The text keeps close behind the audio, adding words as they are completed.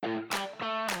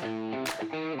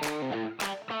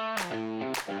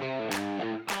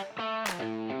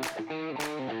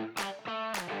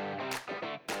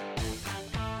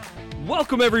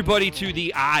Welcome, everybody, to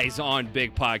the Eyes on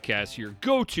Big podcast, your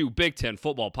go-to Big Ten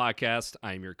football podcast.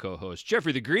 I'm your co-host,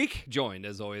 Jeffrey the Greek, joined,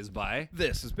 as always, by...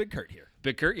 This is Big Kurt here.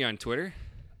 Big Kurt, you on Twitter?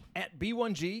 At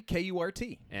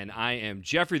B1GKURT. And I am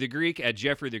Jeffrey the Greek, at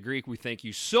Jeffrey the Greek. We thank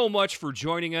you so much for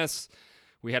joining us.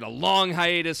 We had a long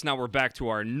hiatus. Now we're back to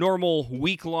our normal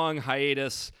week-long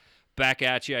hiatus. Back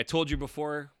at you. I told you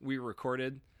before we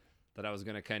recorded that I was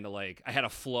going to kind of I had a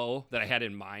flow that I had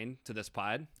in mind to this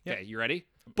pod. Yep. Okay, you ready?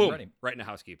 Boom. Ready. Right into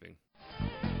housekeeping.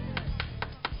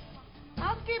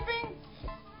 Housekeeping?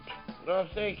 I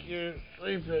think you're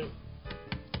sleeping.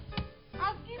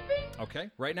 Housekeeping?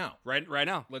 Okay, right now. Right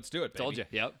now. Let's do it, baby. Told you.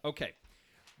 Yep. Okay.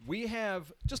 We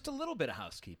have just a little bit of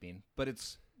housekeeping, but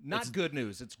it's not It's- good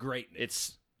news. It's great news.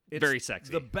 It's very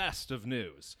sexy. The best of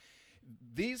news.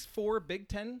 These four Big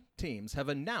Ten teams have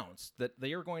announced that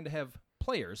they are going to have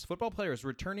football players,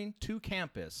 returning to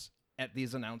campus at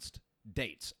these announced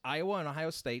dates. Iowa and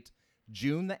Ohio State,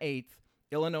 June the 8th,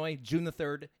 Illinois, June the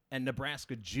 3rd, and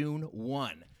Nebraska, June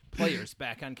 1. Players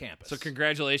back on campus. So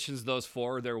congratulations, those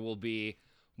four. There will be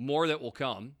more that will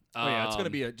come. Oh, yeah, it's going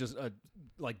to be just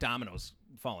like dominoes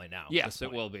falling now. at Yes, this it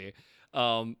point. will be.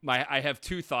 I have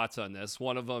two thoughts on this.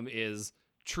 One of them is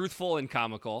truthful and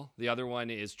comical. The other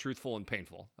one is truthful and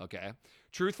painful. Okay.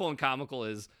 Truthful and comical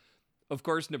is, of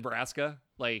course, Nebraska.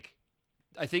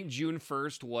 I think June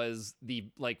 1st was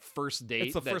the first date.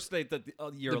 It's the first date that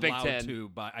you're the Big allowed Ten- to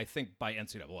by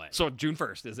NCAA. So June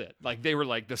 1st is it? They were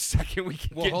the second we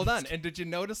can Well, get hold on. And did you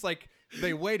notice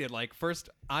they waited first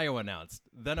Iowa announced,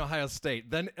 then Ohio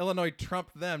State, then Illinois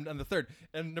trumped them on the 3rd,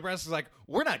 and Nebraska's like,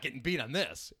 we're not getting beat on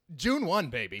this. June 1,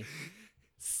 baby.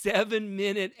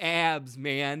 7-minute abs,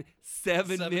 man.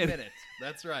 7 minutes.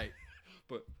 That's right.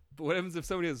 But what happens if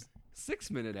somebody has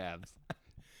 6-minute abs?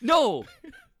 No,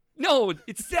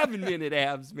 it's 7-minute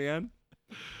abs, man.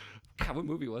 God, what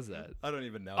movie was that? I don't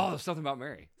even know. Oh, something about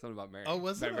Mary. Something about Mary. Oh,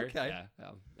 was it? Remember? Okay. Yeah.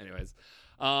 Anyways,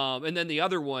 and then the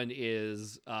other one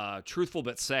is truthful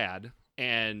but sad.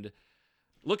 And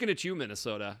looking at you,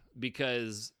 Minnesota,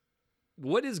 because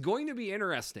what is going to be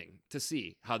interesting to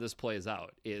see how this plays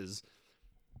out is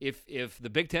if the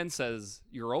Big Ten says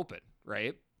you're open,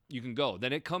 right? You can go.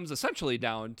 Then it comes essentially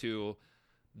down to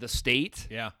the state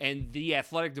and the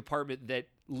athletic department that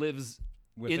lives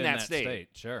Within in that state.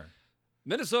 Sure.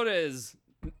 Minnesota is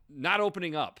not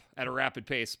opening up at a rapid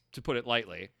pace, to put it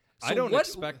lightly. I don't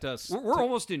expect us We're to-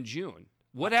 almost in June.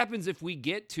 What happens if we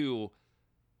get to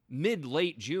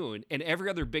mid-late June and every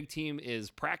other big team is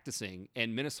practicing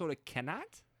and Minnesota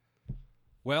cannot?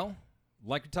 Well,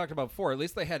 like we talked about before, at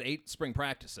least they had 8 spring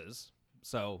practices.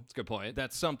 So That's a good point.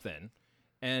 that's something.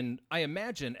 And I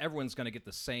imagine everyone's going to get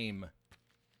the same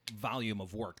volume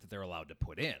of work that they're allowed to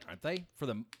put in, aren't they?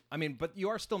 But you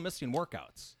are still missing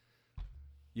workouts.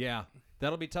 Yeah,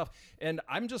 that'll be tough. And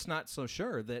I'm just not so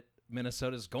sure that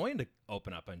Minnesota's going to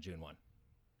open up on June 1.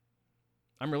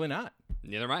 I'm really not.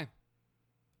 Neither am I.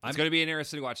 It's going to be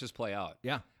interesting to watch this play out.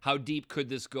 Yeah. How deep could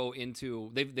this go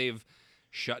into? They've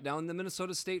shut down the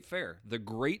Minnesota State Fair, the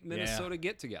great Minnesota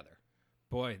get-together.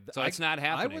 Boy. So it's not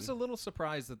happening. I was a little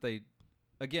surprised that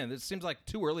again, it seems like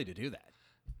too early to do that.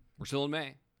 We're still in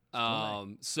May.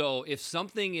 So if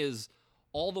something is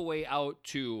all the way out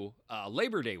to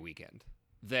Labor Day weekend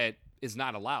that is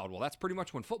not allowed, well, that's pretty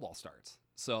much when football starts.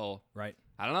 So Right.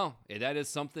 I don't know. That is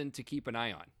something to keep an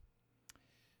eye on.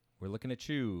 We're looking at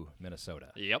you,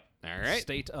 Minnesota. Yep. All right.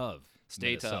 State of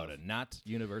State Minnesota, of. not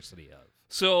University of.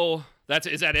 So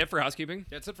is that it for housekeeping?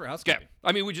 That's it for Okay. housekeeping.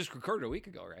 I mean, we just recorded a week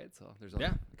ago, right? So there's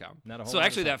Yeah. Okay. Not a whole So lot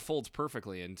actually, to say. that folds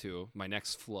perfectly into my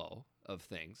next flow of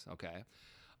things. Okay.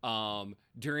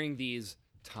 During these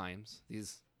times,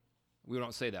 we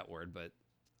don't say that word, but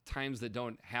times that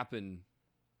don't happen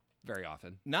very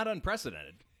often. Not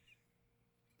unprecedented.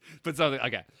 But something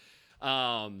okay.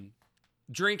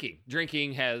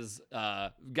 Drinking has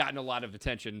gotten a lot of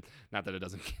attention. Not that it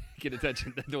doesn't get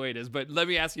attention the way it is, but let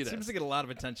me ask you this: Seems to get a lot of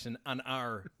attention on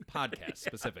our podcast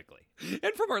specifically.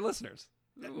 and from our listeners.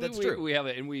 That's we, true. We have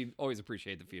it, and we always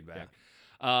appreciate the feedback.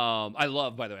 I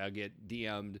love, by the way, I get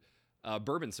DM'd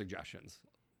bourbon suggestions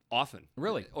often.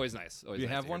 Really? Always nice. Always Do you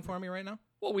nice have to one hear for me right now?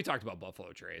 Well, we talked about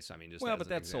Buffalo Trace. I mean, just Well, as but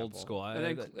an that's old example. school.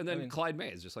 And then Clyde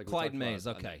Mays, just like we Clyde talked about Mays.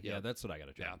 on- Okay. Yeah, that's what I got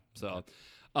to try.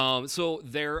 Yeah. So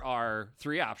there are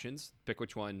 3 options. Pick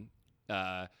which one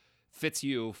fits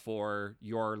you for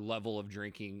your level of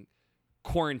drinking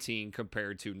quarantine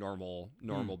compared to normal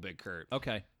Big Kurt.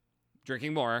 Okay.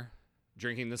 Drinking more,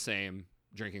 drinking the same,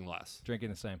 drinking less.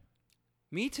 Drinking the same.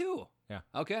 Me too. Yeah.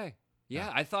 Okay.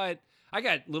 Yeah, I thought I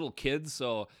got little kids,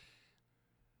 so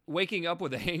waking up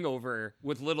with a hangover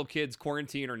with little kids,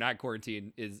 quarantine or not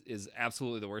quarantine, is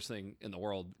absolutely the worst thing in the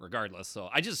world, regardless. So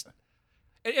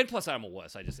And plus, I'm a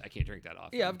wuss. I can't drink that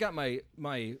often. Yeah, I've got my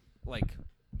like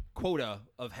quota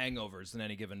of hangovers in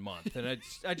any given month, and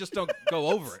I just don't go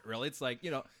over it. Really, it's like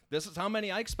this is how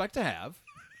many I expect to have,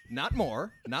 not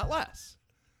more, not less.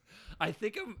 I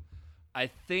think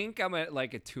I'm at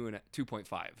like a 2.5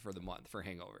 for the month for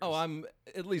hangovers. Oh, I'm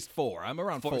at least 4. I'm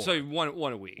around 4. So one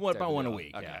a week. About one a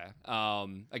week. Okay. Yeah.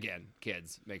 Again,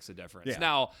 kids makes a difference. Yeah.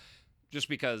 Now, just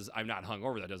because I'm not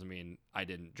hungover, that doesn't mean I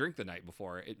didn't drink the night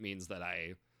before. It means that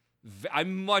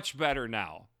I'm much better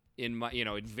now in my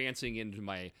advancing into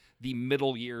the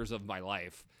middle years of my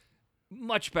life.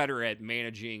 Much better at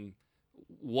managing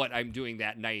what I'm doing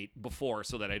that night before,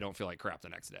 so that I don't feel like crap the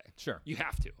next day. Sure. You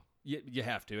have to. You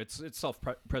have to. It's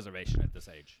self-preservation at this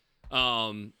age.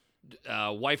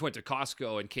 Wife went to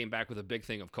Costco and came back with a big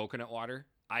thing of coconut water.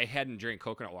 I hadn't drank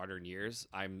coconut water in years.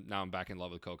 I'm back in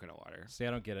love with coconut water. See,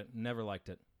 I don't get it. Never liked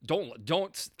it.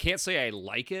 Can't say I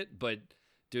like it, but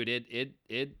dude,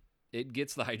 it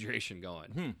gets the hydration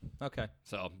going. Okay.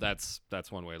 So that's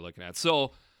one way of looking at it.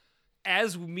 So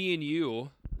as me and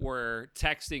you were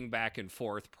texting back and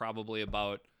forth, probably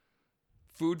about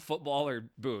food, football, or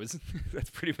booze, that's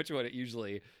pretty much what it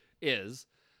usually is.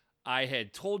 I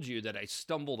had told you that I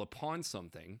stumbled upon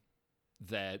something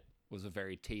that was a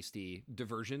very tasty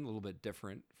diversion, a little bit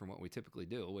different from what we typically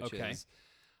do, which is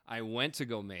I went to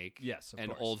go make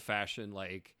an old fashioned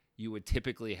like you would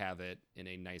typically have it in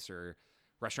a nicer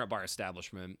restaurant bar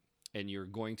establishment. And you're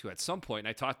going to at some point,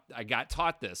 and I got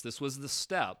taught this. This was the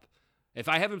step. If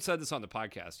I haven't said this on the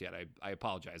podcast yet, I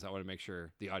apologize. I want to make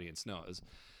sure the audience knows.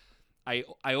 I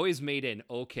always made an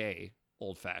okay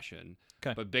old fashioned,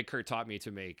 but Big Kurt taught me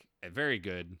to make a very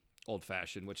good old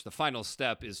fashioned, which the final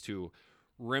step is to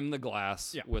rim the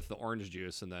glass with the orange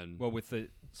juice, and then with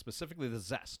specifically the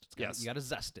zest. You got to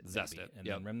zest it, and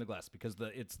then rim the glass, because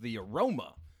it's the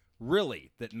aroma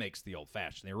really that makes the old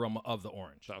fashioned, the aroma of the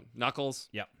orange. So knuckles,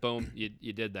 boom,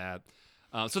 you did that.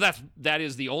 So that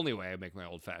is the only way I make my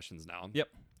old fashions now. Yep.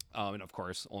 And of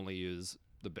course, only use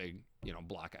the big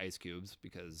block ice cubes,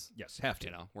 because have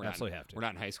to. We're absolutely not, have to. We're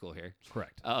not in high school here.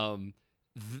 Correct.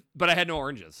 But I had no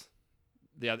oranges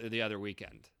the other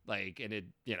weekend. Like, and it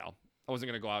I wasn't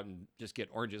going to go out and just get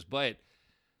oranges, but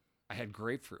I had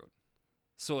grapefruit.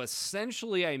 So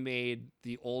essentially I made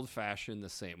the old fashioned the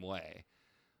same way,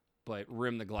 but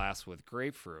rim the glass with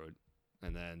grapefruit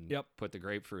and then put the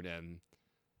grapefruit in.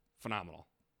 Phenomenal.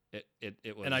 It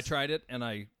was. And I tried it, and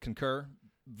I concur.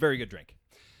 Very good drink.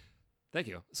 Thank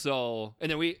you. So,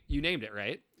 and then you named it,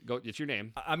 right? It's your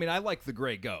name. I mean, I like the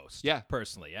Gray Ghost. Yeah.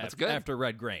 Personally. That's good. After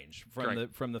Red Grange,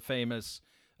 from the famous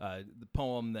the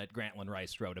poem that Grantland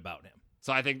Rice wrote about him.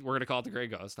 So I think we're going to call it the Gray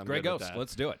Ghost. I'm Gray good with Ghost. that.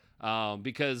 Let's do it.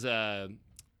 Because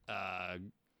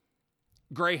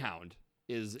Greyhound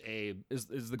is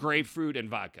the grapefruit and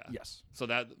vodka. Yes. So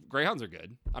that Greyhounds are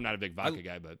good. I'm not a big vodka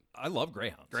guy, but I love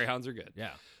Greyhounds. Greyhounds are good.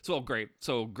 Yeah. So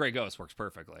Gray Ghost works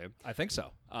perfectly. I think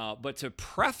so. But to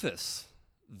preface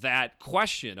that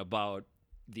question about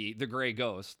the Gray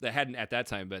Ghost that hadn't at that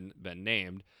time been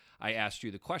named, I asked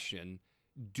you the question,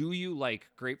 do you like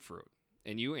grapefruit?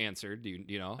 And you answered, do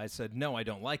you know? I said, no, I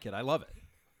don't like it. I love it.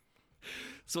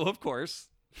 So, of course,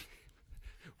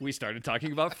 we started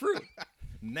talking about fruit.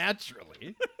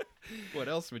 Naturally. What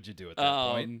else would you do at that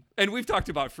point? And we've talked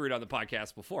about fruit on the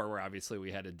podcast before, where obviously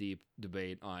we had a deep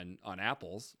debate on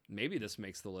apples. Maybe this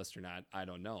makes the list or not. I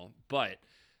don't know. But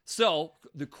so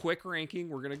the quick ranking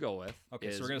we're going to go with.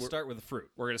 Okay, so we're going to start with the fruit.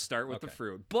 We're going to start with the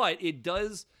fruit. But it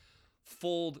does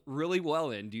fold really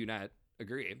well in, do you not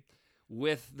agree,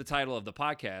 with the title of the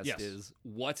podcast is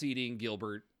What's Eating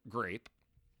Gilbert Grape?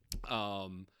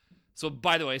 So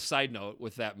by the way, side note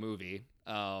with that movie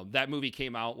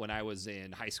came out when I was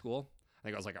in high school. I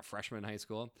think I was like a freshman in high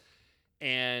school.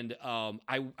 And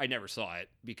I never saw it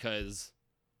because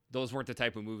those weren't the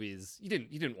type of movies you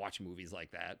didn't watch movies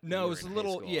like that. No, it's a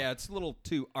little it's a little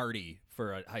too arty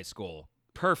for a high school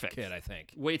kid, I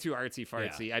think. Way too artsy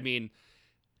fartsy. Yeah. I mean,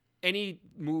 any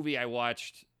movie I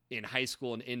watched in high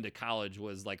school and into college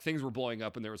was like things were blowing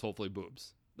up and there was hopefully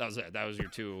boobs. That was it. That was your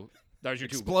two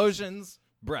explosions,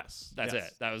 breasts. That's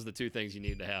it. That was the two things you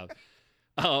need to have.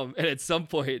 And at some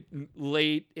point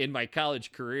late in my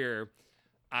college career,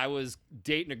 I was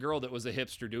dating a girl that was a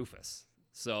hipster doofus.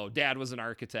 So dad was an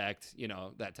architect,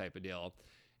 that type of deal.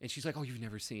 And she's like, "Oh, you've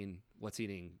never seen What's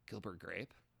Eating Gilbert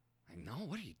Grape?" I'm like, "No,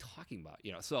 what are you talking about?"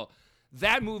 So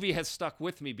that movie has stuck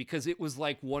with me because it was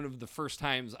like one of the first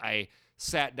times I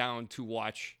sat down to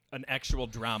watch an actual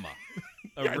drama.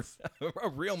 A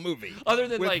real movie. Other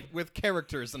than with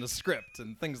characters and a script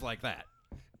and things like that.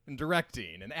 And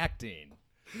directing and acting.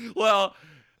 Well,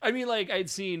 I mean, like I'd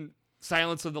seen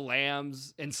Silence of the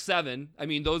Lambs and Seven. I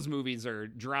mean, those movies are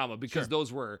drama because Sure.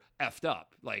 those were effed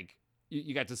up. Like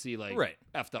you got to see like Right.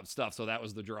 effed up stuff. So that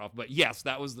was the draw. But yes,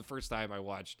 that was the first time I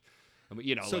watched.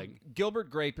 You know, So like Gilbert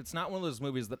Grape, it's not one of those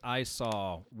movies that I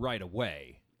saw right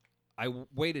away. I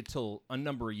waited till a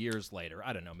number of years later.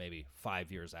 I don't know, maybe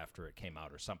 5 years after it came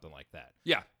out or something like that.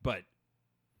 yeah, But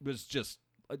was just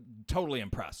totally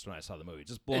impressed when I saw the movie.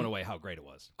 Just blown And- away how great it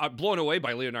was. I'm blown away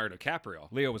by Leonardo DiCaprio.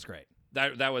 Leo was great.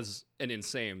 That was an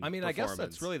insane. I mean, I guess that's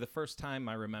performance. really the first time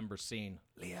I remember seeing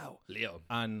Leo.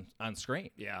 on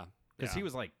screen. Yeah, Because yeah. he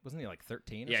was like, wasn't he like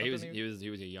 13 or Yeah, something? he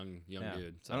was a young Yeah.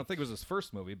 dude. So. I don't think it was his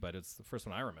first movie, but it's the first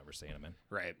one I remember seeing him in.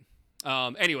 Right.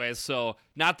 Anyways, so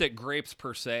not that grapes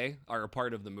per se are a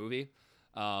part of the movie,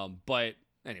 but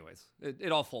anyways,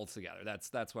 it all folds together.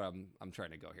 That's what I'm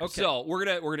trying to go here. Okay. So we're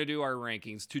gonna do our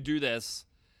rankings. To do this,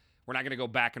 we're not gonna go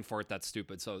back and forth. That's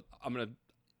stupid. So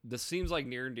this seems like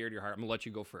near and dear to your heart. I'm gonna let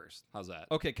you go first. How's that?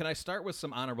 Okay, can I start with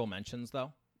some honorable mentions,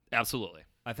 though? Absolutely.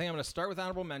 I think I'm going to start with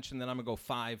honorable mention, then I'm going to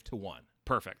go 5-1.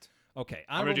 Perfect. Okay,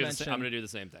 I'm honorable gonna mention. do the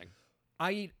same thing.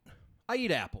 I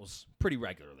eat apples pretty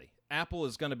regularly. Apple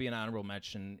is going to be an honorable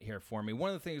mention here for me. One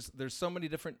of the things, there's so many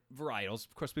different varietals.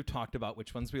 Of course, we've talked about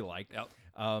which ones we like. Yep.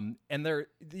 And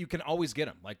you can always get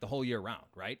them like the whole year round,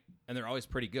 right? And they're always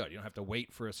pretty good. You don't have to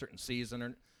wait for a certain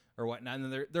season or whatnot.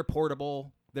 And they're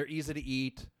portable. They're easy to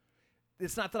eat.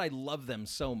 It's not that I love them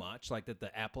so much, like that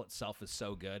the apple itself is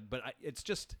so good, but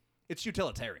it's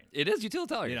utilitarian. It is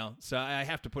utilitarian. You know, so I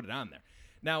have to put it on there.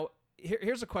 Now,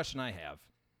 here's a question I have.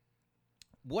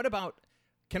 What about,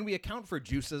 can we account for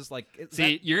juices? Like,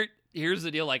 Here's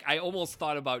the deal. Like, I almost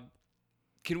thought about.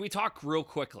 Can we talk real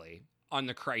quickly on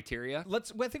the criteria?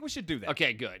 I think we should do that.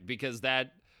 Okay, good, because I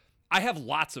have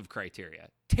lots of criteria.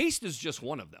 Taste is just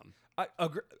one of them.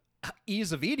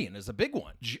 Ease of eating is a big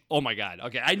one. Oh my god.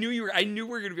 Okay, I knew we were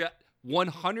going to be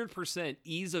 100%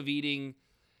 ease of eating,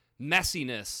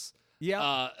 messiness.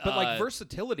 Yeah, but like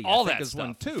versatility, all I think that is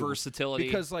one stuff. too. Versatility.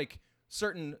 because like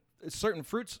certain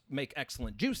fruits make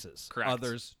excellent juices. Correct.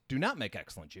 Others do not make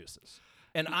excellent juices.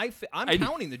 And I'm I-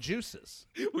 counting the juices.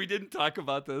 We didn't talk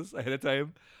about this ahead of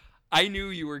time. I knew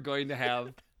you were going to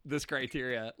have this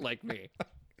criteria like me.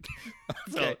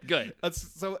 So Okay. good.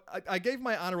 So I gave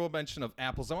my honorable mention of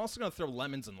apples. I'm also going to throw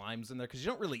lemons and limes in there because you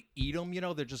don't really eat them. You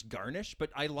know, they're just garnish, but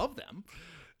I love them.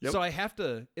 Yep. So I have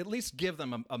to at least give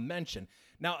them a mention.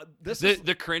 Now,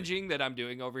 The cringing that I'm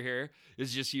doing over here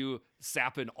is just you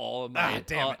sapping all of my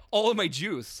damn it. all of my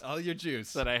juice all your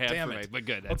juice that I have Damn for it. me. But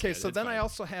good. That's Okay, good. so It's then I fine.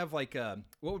 also have like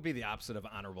what would be the opposite of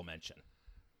honorable mention?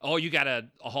 Oh, you got a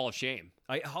Hall of Shame.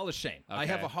 A Hall of Shame. I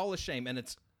have Okay. a Hall of Shame, and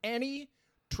it's any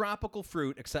tropical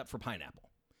fruit except for pineapple.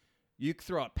 You can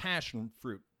throw out passion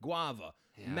fruit, guava,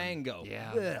 mango.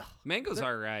 Yeah. Ugh. Mango's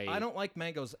all right. I don't like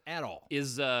mangoes at all.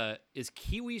 Is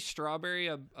kiwi strawberry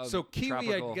a So kiwi,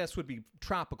 tropical? I guess, would be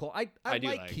tropical. I do like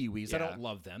like- kiwis. I yeah. don't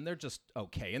love them. They're just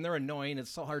okay, and they're annoying.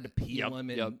 It's so hard to peel Yep, them.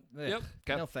 And, yep, ugh, yep,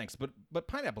 okay. No thanks. But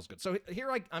pineapple's good. So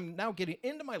here I'm now getting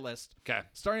into my list. Okay.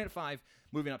 Starting at 5,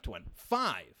 moving up to 1.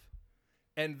 5,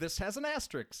 and this has an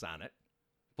asterisk on it.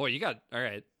 Boy, you got all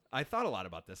right. I thought a lot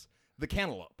about this. The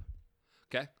cantaloupe.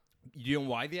 Okay. You know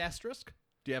why the asterisk?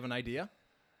 Do you have an idea?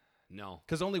 No.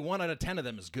 Because only 1 out of 10 of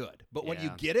them is good. But when you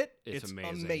Yeah. get it, It's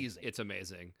amazing. It's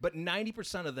amazing. But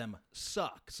 90% of them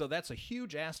suck. So that's a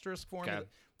huge asterisk for me. Okay.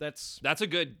 That's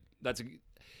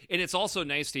And it's also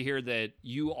nice to hear that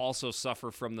you also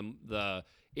suffer from the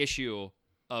issue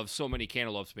of so many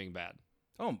cantaloupes being bad.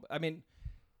 I mean,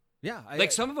 yeah.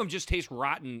 Like some of them just taste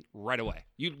rotten right away.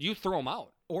 You throw them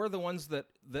out. or the ones that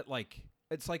like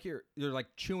it's like you're like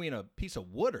chewing a piece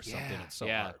of wood or something. It's so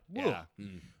hard. Woo. Yeah.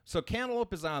 Mm. So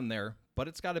cantaloupe is on there, but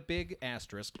it's got a big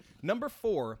asterisk. Number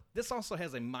 4, this also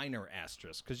has a minor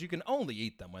asterisk because you can only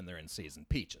eat them when they're in season.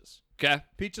 Peaches. Okay.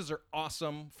 Peaches are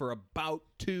awesome for about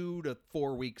 2 to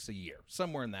 4 weeks a year,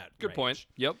 somewhere in that Good range. point.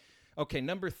 Yep. Okay,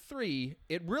 number 3,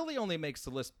 it really only makes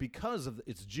the list because of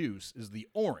its juice, is the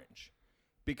orange.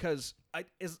 Because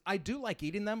I do like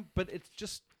eating them, but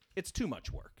it's too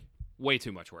much work. Way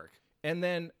too much work. And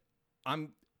then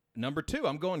number 2,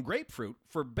 I'm going grapefruit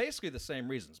for basically the same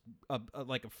reasons.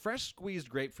 Like a fresh squeezed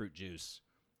grapefruit juice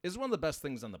is one of the best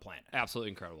things on the planet. Absolutely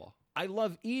incredible. I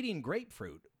love eating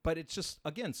grapefruit, but it's just,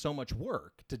 again, so much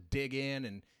work to dig in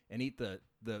and eat the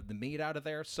meat out of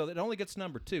there. So it only gets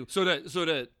number 2. So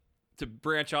to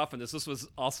branch off on this was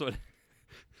also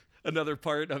another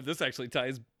part of this. Actually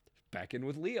ties back in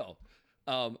with Leo.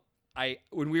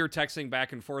 When we were texting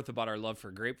back and forth about our love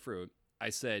for grapefruit, I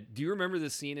said, "Do you remember the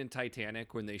scene in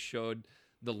Titanic when they showed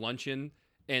the luncheon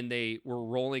and they were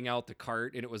rolling out the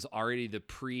cart and it was already the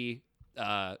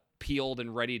peeled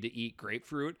and ready to eat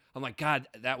grapefruit. I'm like, God,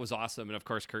 that was awesome. And of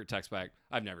course, Kurt texts back,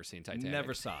 I've never seen Titanic.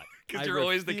 Never saw it. 'Cause I you're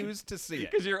always the refused to see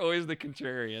it. Because you're always the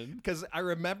contrarian. Because I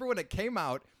remember when it came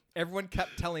out, everyone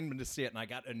kept telling me to see it, and I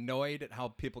got annoyed at how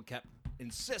people kept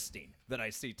insisting that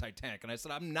I see Titanic. And I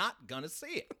said, I'm not going to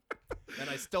see it. And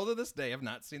I still to this day have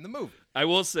not seen the movie. I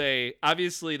will say,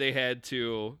 obviously, they had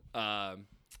to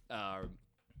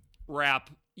wrap,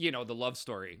 the love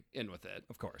story in with it.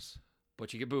 Of course.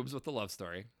 But you get boobs with the love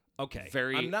story. Okay.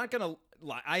 Very- I'm not going to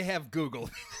lie. I have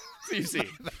Googled. So you see.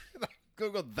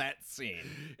 Googled that scene.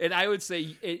 And I would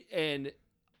say, and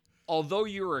although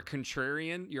you're a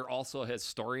contrarian, you're also a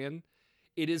historian.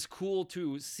 It is cool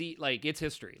to see, like, it's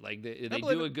history. Like, they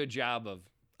believe do a it. good job of.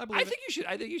 I believe think you should.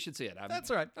 I think you should see it. That's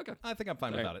all right. Okay. I think I'm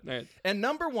fine All without right, it. all right. And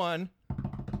number 1,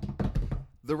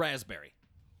 the raspberry.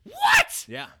 What?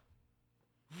 Yeah.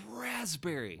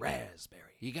 Raspberry. Raspberry.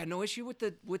 You got no issue with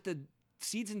the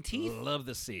seeds and teeth? Love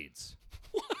the seeds.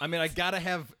 I mean, I gotta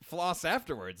have floss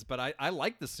afterwards, but I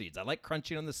like the seeds. I like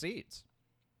crunching on the seeds.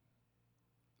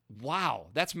 Wow,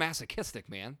 that's masochistic,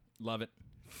 man. Love it.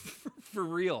 For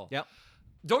real. Yep.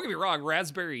 Don't get me wrong,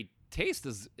 raspberry taste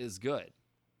is good.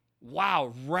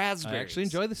 Wow, raspberry. I actually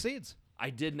enjoy the seeds.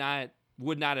 I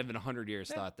would not have in 100 years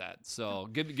thought that. So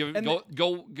And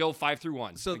go 5 through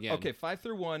 1. So again. okay, 5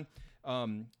 through 1.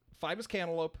 5 is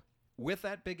cantaloupe with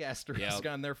that big asterisk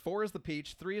Yep. on there. 4 is the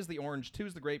peach. 3 is the orange. 2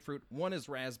 is the grapefruit. 1 is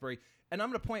raspberry. And I'm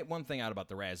going to point one thing out about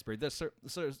the raspberry. There's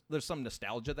some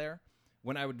nostalgia there.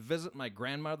 When I would visit my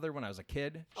grandmother when I was a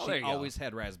kid, there she you go. always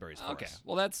had raspberries for Okay, us.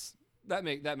 well that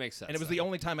makes sense. And it was then. the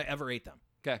only time I ever ate them.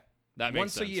 Okay, that makes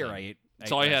Once sense. a year then. I ate.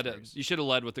 So I had to. raspberries. You should have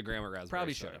led with the grandma raspberry.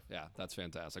 Probably soda. should've. Yeah, that's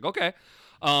fantastic. Okay,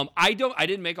 I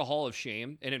didn't make a hall of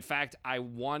shame, and in fact, I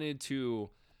wanted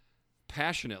to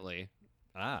passionately,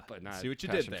 but not see what you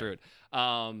passion did there.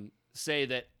 fruit. Say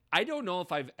that I don't know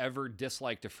if I've ever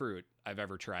disliked a fruit I've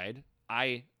ever tried.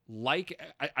 I like.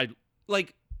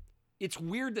 It's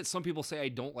weird that some people say I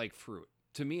don't like fruit.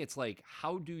 To me, it's like,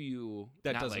 how do you?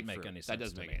 That not doesn't like make fruit? any sense That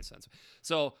doesn't to make me. any sense.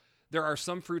 So there are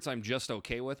some fruits I'm just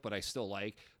okay with, but I still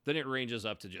like. Then it ranges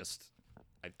up to just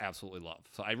I absolutely love.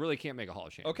 So I really can't make a hall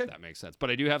of shame. Okay. If that makes sense.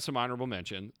 But I do have some honorable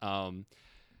mention.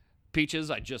 Peaches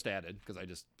I just added because I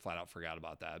just flat out forgot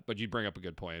about that. But you bring up a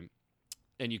good point,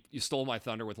 and you stole my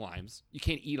thunder with limes. You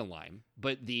can't eat a lime,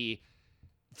 but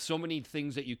so many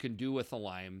things that you can do with a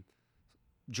lime.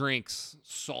 Drinks,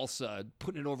 salsa,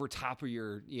 putting it over top of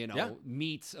your,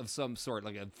 meats of some sort,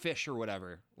 like a fish or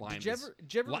whatever. Lime. Did you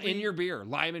ever in your beer,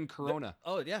 lime and Corona.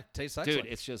 Oh yeah, tastes Dude, excellent.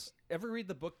 it's just Ever read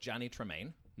the book Johnny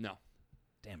Tremaine? no.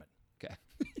 Damn it. Okay.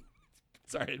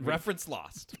 Sorry, I didn't Reference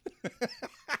lost.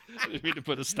 mean to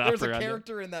put a stopper There's a on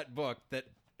character in that book that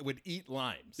would eat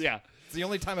limes. that. Yeah. It's the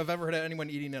only time I've ever heard of anyone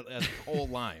eating a whole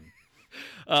lime.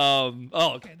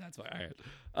 Okay, that's fine. All right.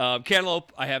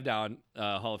 Cantaloupe, I have down.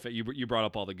 Hall of Fame. You brought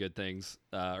up all the good things,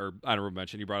 or honorable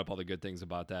mention. You brought up all the good things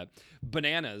about that.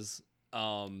 Bananas,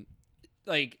 but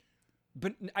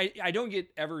I don't get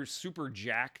ever super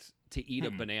jacked to eat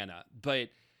a banana, but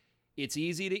it's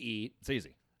easy to eat. It's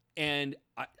easy. And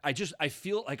I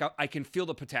feel like I can feel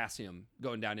the potassium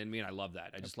going down in me, and I love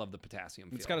that. I just love the potassium.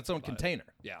 It's feeling got its own about it. container.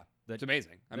 Yeah, That- it's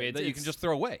amazing. I mean, that you can just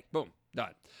throw away. boom,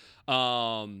 done.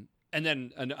 And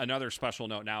then another special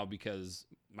note now, because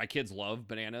my kids love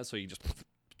bananas, so you just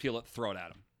peel it, throw it at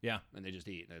them, Yeah. and they just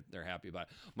eat. And they're happy about it.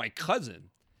 My cousin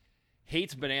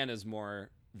hates bananas more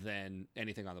than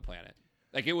anything on the planet.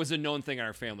 Like, it was a known thing in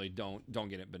our family. Don't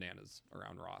get it bananas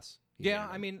around Ross. He Yeah, hated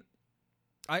them. I mean,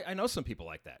 I know some people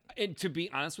like that. And to be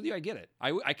honest with you, I get it.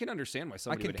 I can understand why I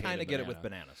somebody can would hate kind a of get it banana. with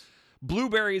bananas.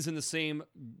 Blueberries in the same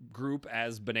group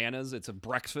as bananas. It's a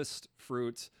breakfast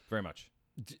fruit. Very much.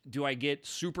 Do I get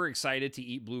super excited to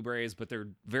eat blueberries, but they're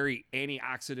very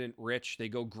antioxidant rich. They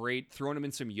go great. Throwing them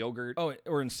in some yogurt, Oh,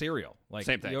 or in cereal. Like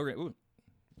Same thing. Yogurt. Ooh,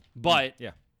 but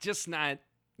yeah. just not,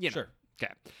 Sure.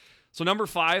 Okay. So number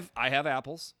 5, I have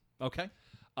apples. Okay.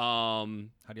 How do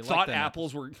you like thought them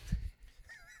apples were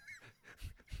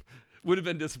would have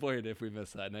been disappointed if we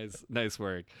missed that. Nice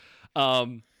work.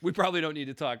 We probably don't need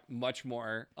to talk much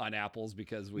more on apples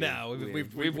because we've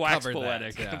waxed covered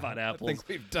poetic that, yeah. about apples. I think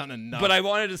we've done enough. But I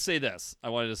wanted to say this.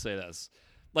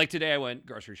 Like today, I went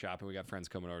grocery shopping. We got friends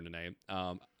coming over tonight.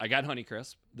 I got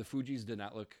Honeycrisp. The Fuji's did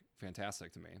not look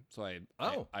fantastic to me, so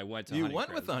I went to. You Honeycrisp.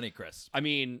 went with the Honeycrisp. I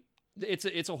mean,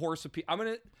 it's a horse of.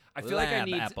 I feel like I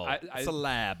need. apple. It's a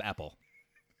lab apple.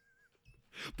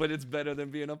 But it's better than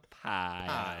being a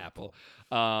pie apple.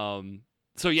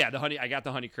 So yeah, I got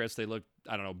the Honeycrisp. They look,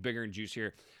 I don't know, bigger and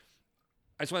juicier.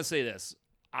 I just want to say this.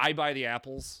 I buy the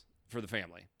apples for the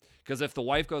family. Because if the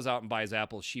wife goes out and buys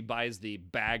apples, she buys the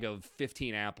bag of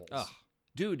 15 apples. Ugh.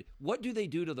 Dude, what do they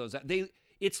do to those?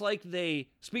 It's like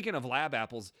speaking of lab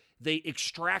apples, they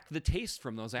extract the taste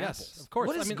from those apples. Yes, of course.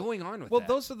 What is going on with well, that?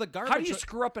 those are the garbage. How do you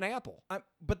screw up an apple?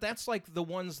 But that's like the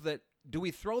ones that, do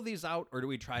we throw these out or do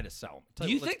we try to sell them?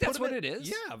 Do you think that's what it is?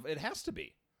 Yeah, it has to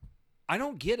be. I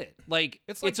don't get it. Like,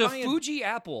 It's it's like a buying- Fuji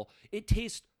apple. It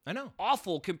tastes I know.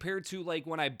 awful compared to like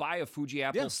when I buy a Fuji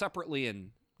apple Yeah. separately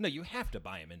and No, you have to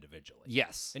buy them individually.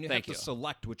 yes, And you thank have to you.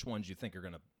 select which ones you think are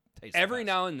going to taste Every the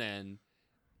best. now and then,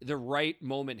 the right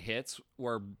moment hits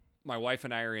where my wife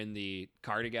and I are in the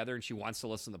car together and she wants to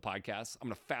listen to the podcast. I'm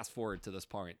going to fast forward to this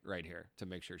point right here to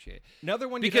make sure she Another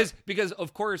one you because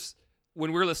of course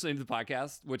when we're listening to the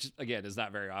podcast, which again is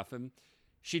not very often,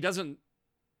 she doesn't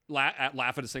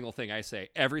laugh at a single thing I say.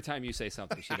 Every time you say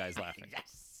something, she dies laughing.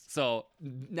 Yes. So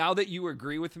now that you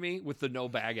agree with me with the no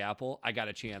bag apple, I got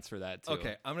a chance for that too.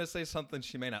 Okay, I'm going to say something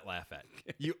she may not laugh at.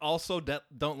 You also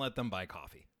don't let them buy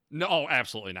coffee. No,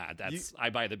 absolutely not. That's I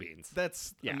buy the beans.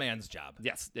 That's Yeah. a man's job.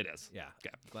 Yes, it is. Yeah.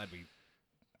 Okay. Glad we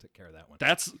took care of that one.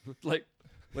 That's like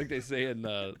they say in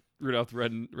Rudolph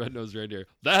the Red-Nosed Reindeer.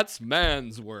 That's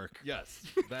man's work. Yes.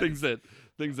 things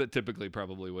that typically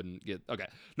probably wouldn't get. Okay.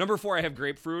 Number 4, I have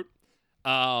grapefruit.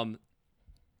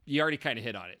 You already kind of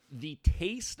hit on it. The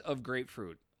taste of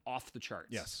grapefruit off the charts.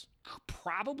 Yes.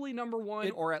 Probably number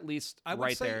 1 or at least I would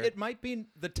right say there. it might be,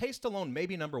 the taste alone may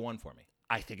be number 1 for me.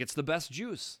 I think it's the best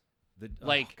juice.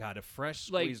 Oh, God, a fresh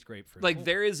squeezed grapefruit. Like Oh.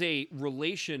 there is a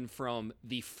relation from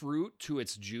the fruit to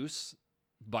its juice,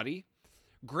 buddy.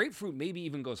 Grapefruit maybe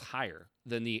even goes higher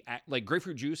than like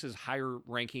grapefruit juice is higher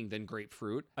ranking than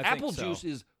grapefruit. I think Apple so. juice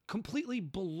is completely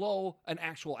below an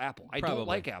actual apple. I Probably. don't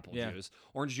like apple Yeah. juice.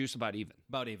 Orange juice about even.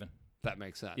 About even. If that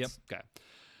makes sense. Yep. Okay.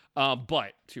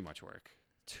 But too much work.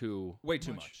 Way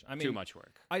too much. I mean, too much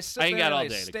work. I sit I ain't there got and all I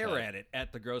day to stare cut. at it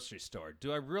at the grocery store.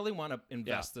 Do I really want to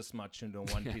invest this much into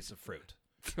one piece of fruit?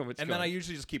 So much And then I going.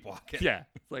 usually just keep walking. Yeah,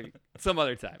 it's like some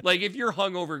other time. Like if you're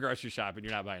hungover grocery shopping,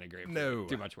 you're not buying a grapefruit. No.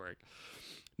 Too much work.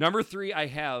 Number 3, I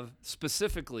have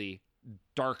specifically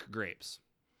dark grapes.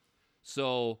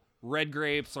 So red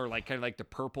grapes are like kind of like the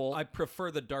purple. I prefer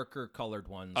the darker colored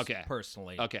ones Okay.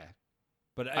 personally. Okay.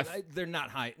 But they're not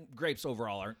high. Grapes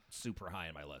overall aren't super high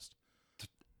on my list.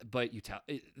 But you tell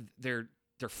they're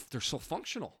so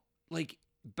functional. Like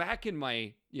back in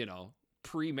my,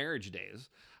 pre-marriage days,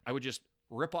 I would just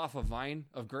rip off a vine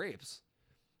of grapes,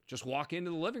 just walk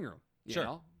into the living room, you Sure.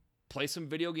 know, play some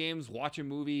video games, watch a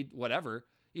movie, whatever.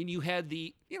 And you had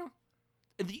the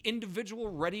individual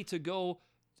ready to go.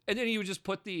 And then you would just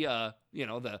put the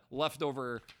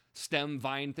leftover stem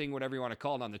vine thing, whatever you want to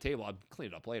call it, on the table. I'd clean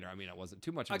it up later. I mean, it wasn't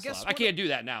too much of a guess slob. I what can't do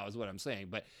that now is what I'm saying.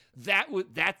 But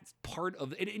that's part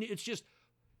of it. And it's just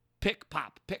pick,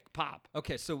 pop.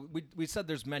 Okay, so we said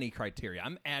there's many criteria.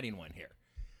 I'm adding one here.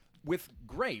 With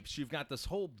grapes, you've got this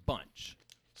whole bunch.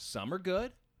 Some are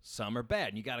good, some are bad,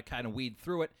 and you got to kind of weed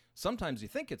through it. Sometimes you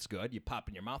think it's good, you pop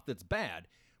in your mouth, that's bad.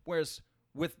 Whereas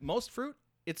with most fruit,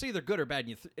 it's either good or bad.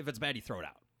 And if it's bad, you throw it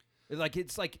out.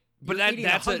 It's like, But you're eating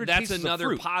 100 that's pieces of another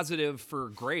fruit. positive for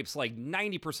grapes. Like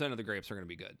 90% of the grapes are going to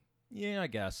be good. Yeah, I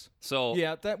guess. So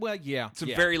Yeah, it's a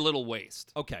yeah. very little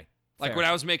waste. Okay. Like fair. when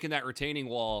I was making that retaining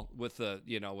wall with the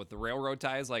railroad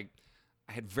ties, like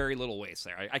I had very little waste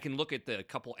there. I can look at the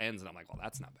couple ends and I'm like, well,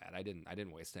 that's not bad. I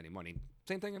didn't waste any money.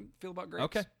 Same thing I feel about grapes.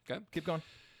 Okay. Keep going.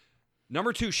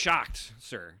 Number 2, shocked,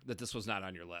 sir, that this was not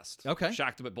on your list. Okay.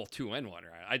 Shocked about both 2 and 1.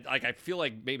 Right? I feel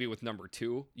like maybe with number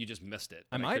 2, you just missed it.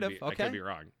 I But might could have. be- I Okay. could be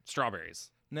wrong. Strawberries.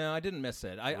 No, I didn't miss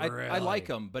it. I Really? like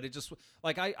them, but it just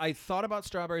like I thought about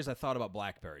strawberries, I thought about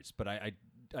blackberries, but I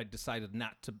decided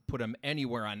not to put them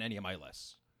anywhere on any of my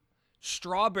lists.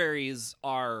 Strawberries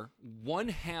are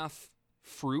 1/2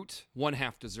 fruit,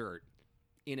 1/2 dessert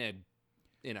in a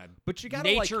But you got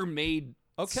nature made.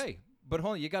 Okay, but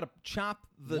hold on, you got to chop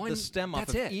the stem off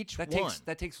that's of it. each that one.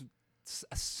 takes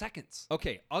seconds.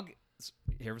 Okay,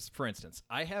 here's for instance,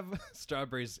 I have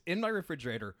strawberries in my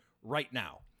refrigerator right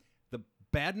now. The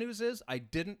bad news is I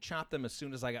didn't chop them as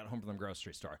soon as I got home from the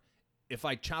grocery store. If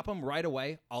I chop them right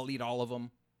away, I'll eat all of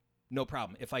them, no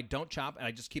problem. If I don't chop and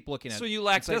I just keep looking at So it, you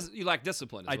lack it's like- you lack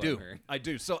discipline. Is I what do, I'm hearing. I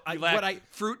do. So You lack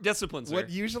fruit discipline, sir. what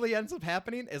usually ends up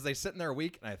happening is they sit in there a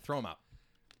week and I throw them out.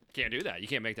 Can't do that. You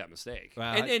can't make that mistake.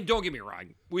 Well, and don't get me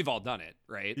wrong, we've all done it,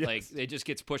 right? Yes. Like it just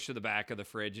gets pushed to the back of the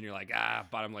fridge, and you're like,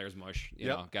 bottom layer's mush. You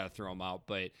Yep. know, got to throw them out.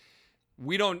 But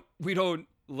we don't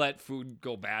let food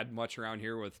go bad much around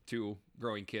here with 2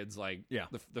 growing kids. Like, Yeah.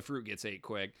 the fruit gets ate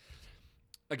quick.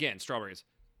 Again, strawberries.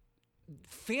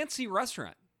 Fancy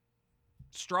restaurant.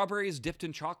 Strawberries dipped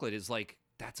in chocolate is like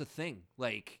that's a thing.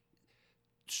 Like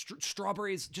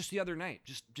strawberries just the other night,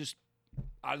 just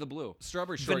out of the blue.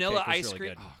 Strawberry shortcake Vanilla was ice really cream.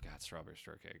 good. Oh god, strawberry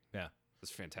shortcake. Yeah. is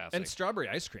fantastic. And strawberry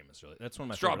ice cream is that's one of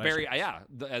my favorite Strawberry, ice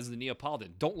creams. as the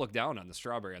Neapolitan. Don't look down on the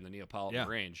strawberry on the Neapolitan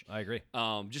range. I agree.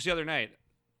 Just the other night,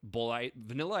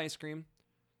 vanilla ice cream,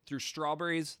 threw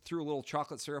strawberries, threw a little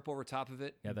chocolate syrup over top of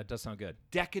it. Yeah, that does sound good.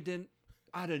 Decadent,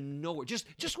 out of nowhere.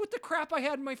 Just with the crap I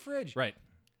had in my fridge. Right.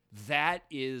 That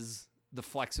is the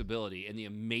flexibility and the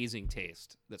amazing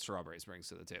taste that strawberries brings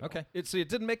to the table. Okay. It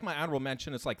didn't make my honorable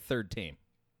mention. It's like third team.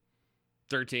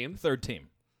 Third team? Third team.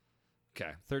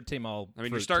 Okay. Third team all. I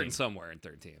mean, fruit you're starting team. somewhere in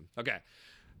third team. Okay.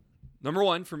 Number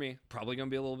one for me, probably going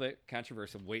to be a little bit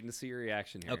controversial. Waiting to see your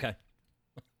reaction here. Okay.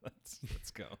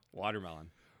 Let's go. Watermelon.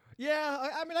 Yeah,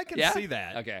 I mean, I can see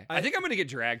that. Okay. I think I'm going to get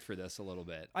dragged for this a little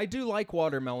bit. I do like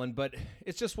watermelon, but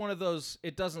it's just one of those.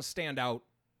 It doesn't stand out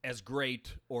as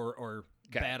great or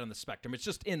bad on the spectrum. It's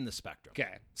just in the spectrum.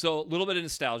 Okay. So a little bit of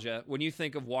nostalgia. When you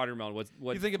think of watermelon,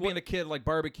 what You think of being a kid, like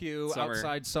barbecue, Summer.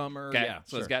 outside summer. Okay. Yeah,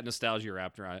 So it's got nostalgia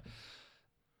wrapped around it.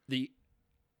 The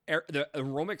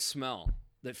aromatic smell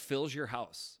that fills your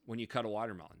house when you cut a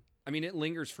watermelon. I mean, it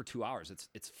lingers for 2 hours.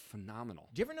 It's phenomenal.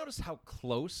 Do you ever notice how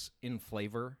close in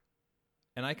flavor,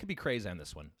 and I could be crazy on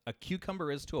this one, a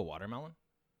cucumber is to a watermelon?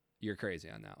 You're crazy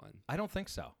on that one. I don't think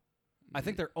so. I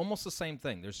think they're almost the same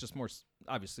thing. There's just more,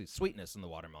 obviously, sweetness in the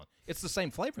watermelon. It's the same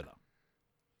flavor, though.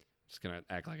 Just gonna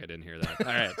act like I didn't hear that.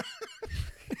 All right.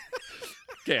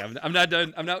 Okay, I'm not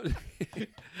done. I'm not.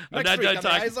 I'm not done talking.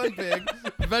 Eyes on Big.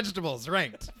 Vegetables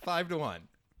ranked 5-1.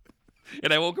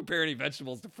 And I won't compare any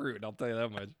vegetables to fruit. I'll tell you that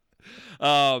much.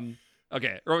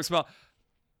 Okay, aromatic smell.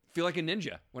 Feel like a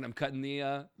ninja when I'm cutting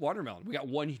the watermelon. We got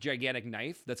one gigantic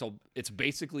knife. It's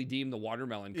basically deemed the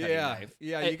watermelon cutting knife.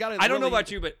 Yeah, you got to. I don't know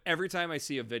about you, but every time I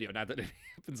see a video, not that it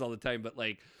happens all the time, but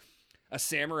like a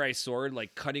samurai sword,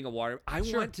 like cutting a water, I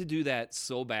want to do that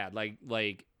so bad.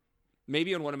 Like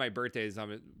maybe on one of my birthdays,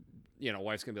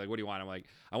 wife's gonna be like, "What do you want?" I'm like,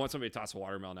 "I want somebody to toss a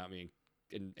watermelon at me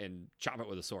and chop it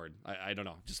with a sword." I don't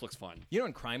know, it just looks fun. You know,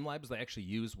 in crime labs, they actually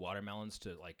use watermelons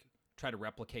to like try to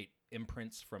replicate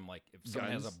imprints from like if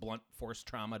someone has a blunt force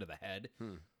trauma to the head.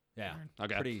 Yeah,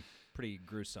 Okay. pretty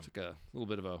gruesome. Took a little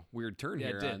bit of a weird turn Yeah,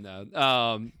 here it did. on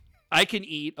that. I can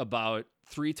eat about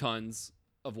 3 tons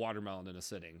of watermelon in a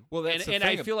sitting. Well, that's the and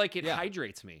thing I feel like it yeah.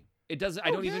 hydrates me. It does.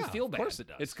 I don't even feel of bad. course it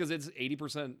does. It's because it's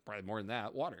 80%, probably more than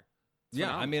that, water. It's Yeah, I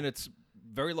phenomenal. mean it's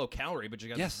very low calorie, but you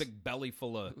got Yes. this big belly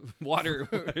full of water.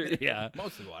 Yeah.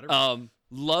 mostly water.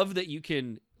 Love that you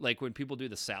can, like when people do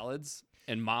the salads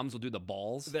and moms will do the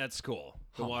balls. That's cool.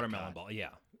 The Oh my watermelon God. ball. Yeah.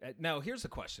 Now here's a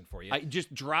question for you. I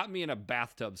just drop me in a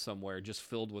bathtub somewhere just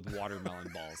filled with watermelon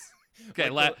balls. Okay,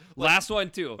 Like last one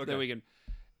too. Okay. Then we can.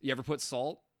 You ever put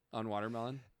salt on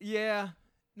watermelon? yeah,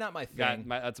 not my thing.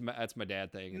 That's my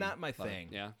dad thing. Not my Love it. thing.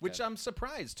 Yeah. Which okay. I'm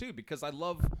surprised too because I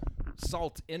love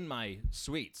salt in my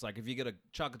sweets. Like if you get a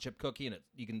chocolate chip cookie and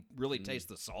you can really taste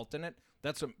the salt in it.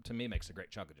 That's what to me makes a great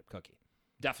chocolate chip cookie.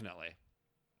 Definitely.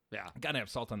 Yeah. Gotta have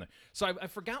salt on there. So I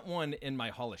forgot one in my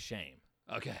Hall of Shame.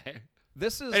 Okay.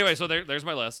 This is Anyway, so there's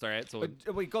my list. All right. So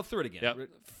wait, go through it again. yep.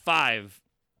 5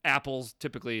 apples,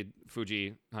 typically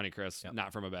Fuji Honeycrisp, Yep.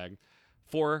 not from a bag.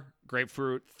 4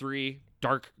 grapefruit. 3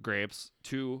 dark grapes.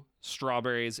 2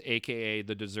 strawberries, aka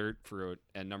the dessert fruit,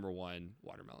 and number 1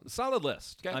 watermelon. Solid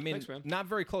list. Okay, I mean, thanks, man. not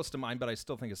very close to mine, but I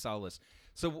still think it's a solid list.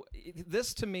 So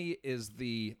this to me is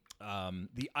the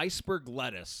iceberg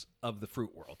lettuce of the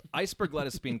fruit world. Iceberg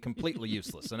lettuce being completely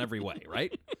useless in every way,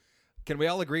 right? Can we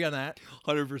all agree on that?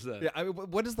 100%. Yeah. I mean,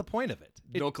 what is the point of it?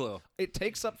 No clue. It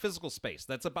takes up physical space.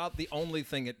 That's about the only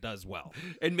thing it does well.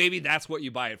 And maybe that's what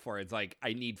you buy it for. It's like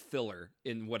I need filler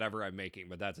in whatever I'm making,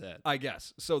 but that's it. I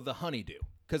guess. So the honeydew,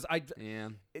 because Yeah.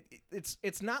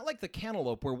 it's not like the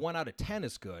cantaloupe where 1 out of 10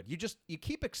 is good. You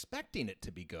keep expecting it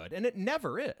to be good, and it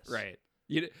never is. Right.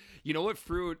 You know what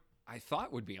fruit I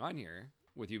thought would be on here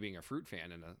with you being a fruit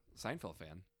fan and a Seinfeld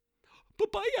fan?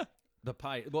 Papaya. The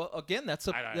pie. Well, again, it's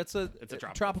a It's a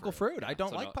tropical fruit. I don't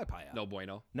So like papaya. No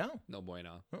bueno. No. No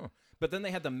bueno. Huh. But then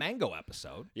they had the mango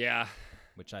episode, Yeah.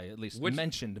 which I at least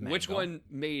mentioned mango. Which one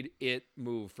made it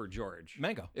move for George?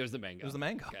 Mango. It was the mango. It was the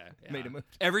mango. Okay, yeah. Made it move.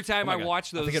 Every time Oh my I God.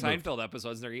 watch I those think it moved. Seinfeld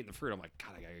episodes and they're eating the fruit, I'm like,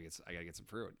 God, I gotta get some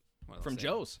fruit. One of those From things.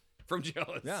 Joe's. From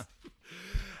Joe's. Yeah.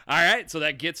 All right, so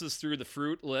that gets us through the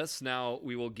fruit list. Now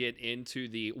we will get into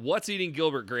the What's Eating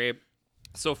Gilbert Grape.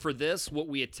 So for this, what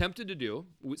we attempted to do,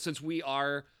 since we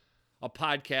are a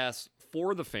podcast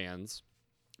for the fans,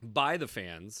 by the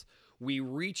fans, we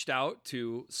reached out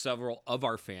to several of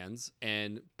our fans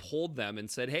and polled them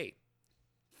and said, hey,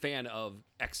 fan of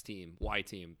X team, Y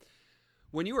team,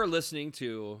 when you are listening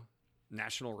to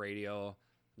national radio,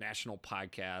 national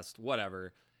podcast,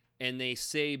 whatever, and they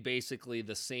say basically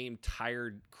the same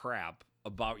tired crap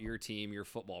about your team, your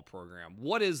football program.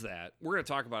 What is that? We're going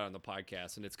to talk about it on the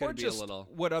podcast, and it's going Or to be just a little.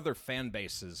 what other fan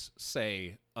bases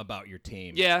say about your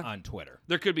team Yeah. on Twitter.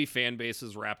 There could be fan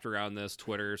bases wrapped around this,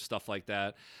 Twitter, stuff like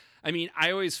that. I mean,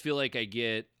 I always feel like I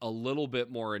get a little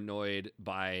bit more annoyed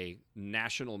by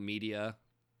national media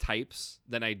types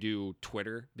than I do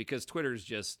Twitter, because Twitter's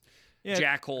just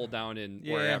jackhole down in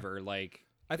wherever. Like,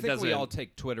 I it think we doesn't- all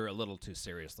take Twitter a little too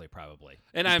seriously, probably.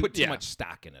 And We I'm- put too yeah. much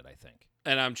stock in it, I think.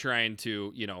 and I'm trying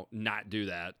to, not do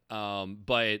that.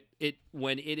 But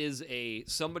when it is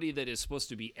somebody that is supposed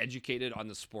to be educated on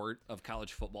the sport of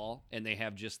college football, and they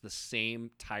have just the same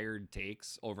tired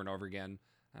takes over and over again,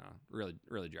 I don't know,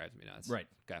 really drives me nuts. Right.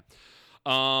 Okay.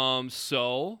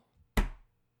 So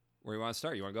where you want to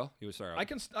start? You want to go? You want to start? I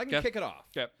can Okay. kick it off.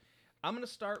 Okay. I'm going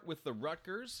to start with the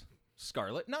Rutgers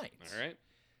Scarlet Knights. All right.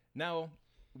 Now,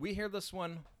 we hear this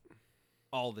one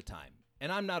all the time,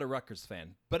 and I'm not a Rutgers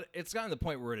fan, but it's gotten to the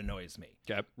point where it annoys me.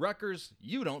 Okay. Rutgers,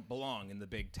 you don't belong in the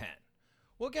Big Ten.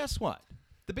 Well, guess what?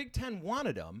 The Big Ten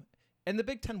wanted them, and the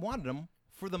Big Ten wanted them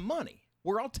for the money.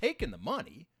 We're all taking the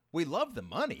money. We love the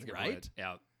money, Good right? point.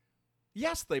 Yeah.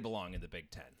 Yes, they belong in the Big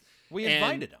Ten. We And-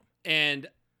 invited them. And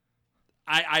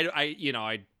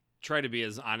I try to be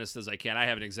as honest as I can. I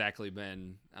haven't exactly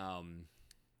been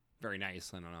very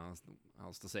nice. I don't know how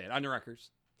else to say it on the Rutgers.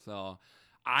 So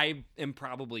I am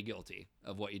probably guilty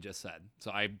of what you just said. So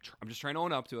I'm just trying to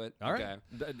own up to it. All Okay. right.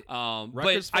 But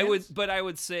Rutgers fans? I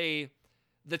would say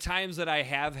the times that I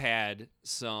have had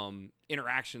some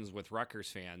interactions with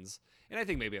Rutgers fans, and I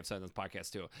think maybe I've said on this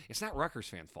podcast too, it's not Rutgers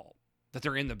fans' fault that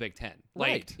they're in the Big Ten. Like,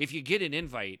 Right. if you get an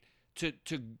invite to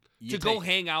You go take it.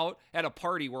 hang out at a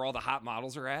party where all the hot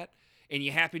models are at, and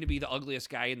you happen to be the ugliest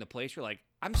guy in the place, you're like,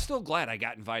 I'm still glad I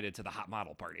got invited to the hot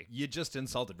model party. You just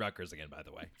insulted Rutgers again, by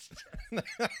the way.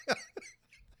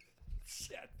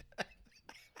 Shit.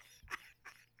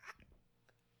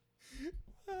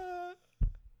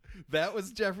 That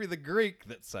was Jeffrey the Greek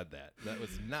that said that. That was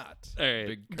not. All right.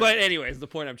 Big But anyways, the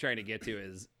point I'm trying to get to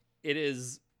is it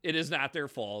is not their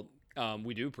fault.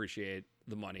 We do appreciate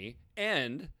the money.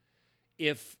 And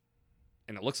it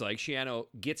looks like Shiano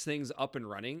gets things up and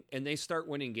running and they start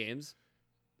winning games,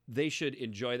 they should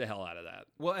enjoy the hell out of that.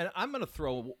 Well, and I'm going to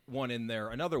throw one in there,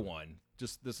 another one.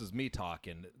 Just this is me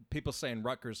talking. People saying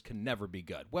Rutgers can never be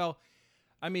good. Well,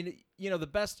 I mean, the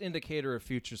best indicator of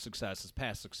future success is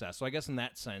past success. So I guess in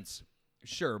that sense,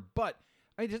 sure. But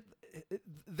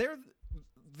they're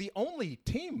the only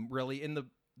team really in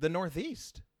the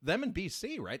Northeast. Them and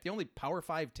BC, right? The only Power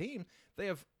 5 team. They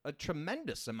have a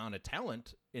tremendous amount of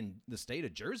talent in the state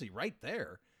of Jersey right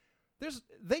there.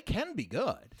 They can be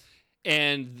good.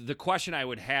 And the question I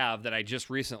would have that I just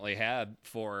recently had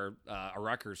for a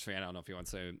Rutgers fan, I don't know if you want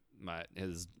to say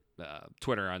his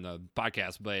Twitter on the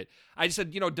podcast, but I just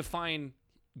said, define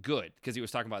good, because he was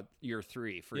talking about year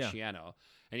 3 for Shiano.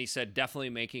 And he said,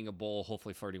 definitely making a bowl,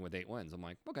 hopefully flirting with 8 wins. I'm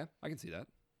like, okay, I can see that.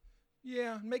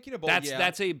 Yeah, making a bowl.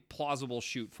 That's a plausible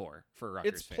shoot for a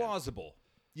Rutgers It's fan. plausible.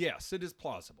 Yes, it is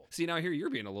plausible. See, now here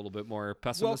you're being a little bit more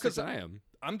pessimistic than I am.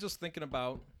 I'm just thinking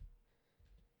about,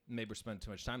 maybe we're spending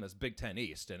too much time on this Big Ten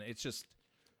East, and it's just,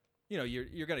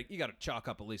 you got to chalk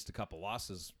up at least a couple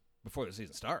losses before the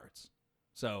season starts.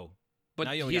 So, But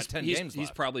now you only got 10 games he's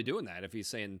left. probably doing that if he's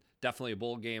saying definitely a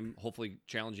bowl game, hopefully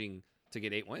challenging to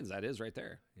get 8 wins. That is right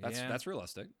there. That's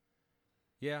realistic.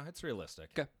 Yeah, it's realistic.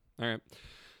 Okay. All right.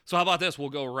 So how about this? We'll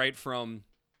go right from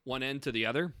one end to the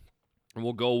other, and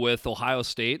we'll go with Ohio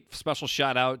State. Special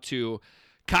shout out to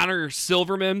Connor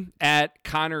Silverman at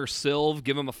Connor Silv.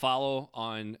 Give him a follow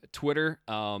on Twitter.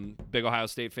 Big Ohio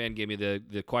State fan gave me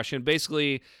the question.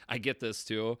 Basically, I get this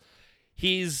too.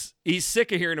 He's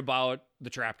sick of hearing about the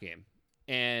trap game,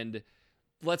 and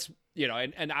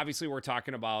and obviously we're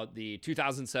talking about the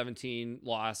 2017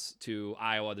 loss to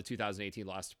Iowa, the 2018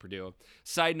 loss to Purdue.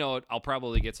 Side note, I'll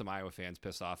probably get some Iowa fans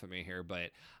pissed off at me here,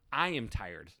 but I am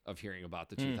tired of hearing about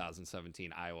the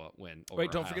 2017 Iowa win over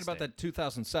Wait, don't Ohio forget about State. that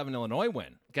 2007 Illinois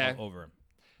win. Okay. Over him.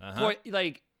 Boy,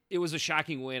 it was a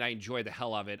shocking win. I enjoyed the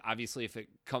hell of it. Obviously, if it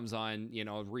comes on,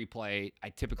 replay, I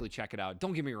typically check it out.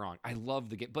 Don't get me wrong. I love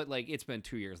the game, but it's been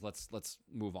 2 years. Let's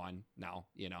move on now,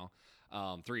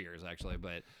 3 years actually,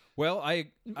 but Well, I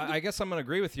guess I'm going to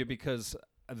agree with you because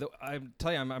I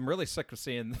tell you, I'm really sick of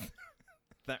seeing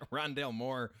that Rondale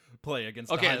Moore play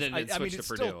against. Okay, Ohio. then it switched to it's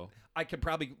Purdue. Still, I could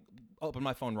probably open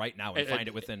my phone right now and find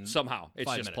it within somehow it's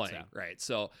 5 just minutes, playing, right?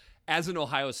 So, as an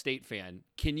Ohio State fan,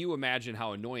 can you imagine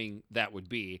how annoying that would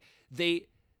be? They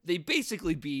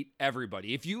basically beat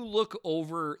everybody. If you look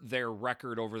over their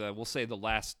record over we'll say the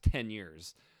last 10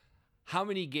 years, how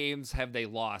many games have they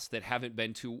lost that haven't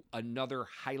been to another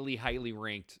highly, highly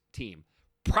ranked team?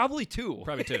 Probably 2.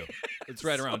 Probably 2. It's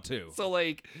right around 2. So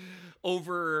like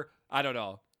over, I don't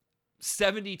know,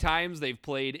 70 times they've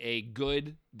played a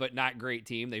good but not great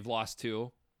team. They've lost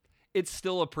 2. It's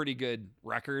still a pretty good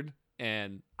record.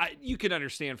 And you can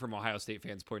understand from Ohio State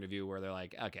fans' point of view where they're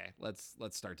like, okay, let's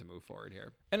start to move forward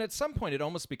here. And at some point, it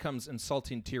almost becomes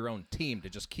insulting to your own team to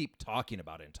just keep talking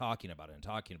about it and talking about it and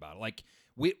talking about it. Like,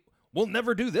 we'll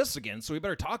never do this again, so we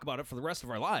better talk about it for the rest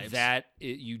of our lives.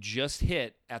 You just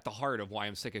hit at the heart of why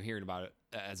I'm sick of hearing about it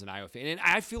as an Iowa fan. And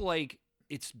I feel like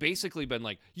it's basically been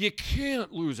like, you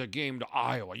can't lose a game to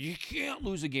Iowa. You can't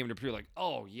lose a game to Purdue. Like,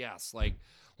 oh, yes, like,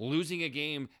 losing a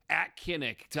game at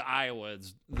Kinnick to Iowa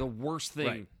is the worst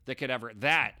thing that could ever.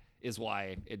 That is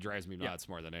why it drives me nuts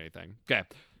more than anything. Okay,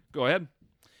 go ahead.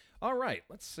 All right,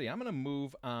 let's see. I'm going to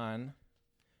move on.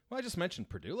 Well, I just mentioned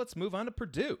Purdue. Let's move on to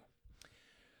Purdue.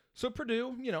 So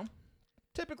Purdue,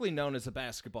 typically known as a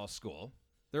basketball school.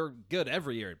 They're good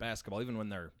every year at basketball, even when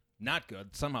they're not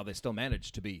good. Somehow they still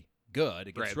manage to be good.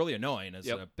 It gets really annoying as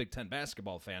a Big Ten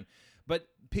basketball fan. But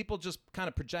people just kind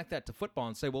of project that to football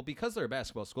and say, well, because they're a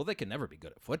basketball school, they can never be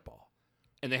good at football.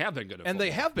 And they have been good at football. And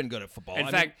they have been good at football. In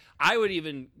fact, I would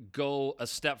even go a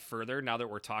step further now that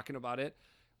we're talking about it.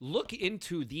 Look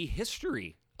into the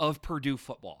history of Purdue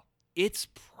football. It's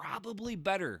probably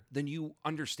better than you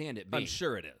understand it being. I'm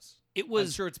sure it is. It was,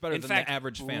 I'm sure it's better in than fact, the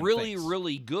average fan really, thinks.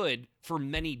 really good for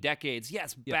many decades.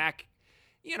 Yes, back,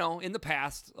 in the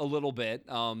past a little bit.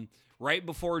 Right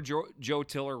before Joe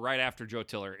Tiller, right after Joe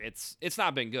Tiller. It's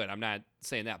not been good. I'm not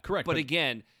saying that. Correct. But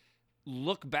again,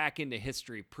 look back into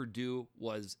history. Purdue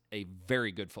was a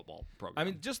very good football program. I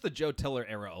mean, just the Joe Tiller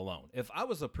era alone. If I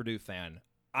was a Purdue fan,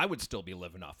 I would still be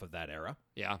living off of that era.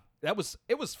 Yeah. It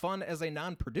was fun as a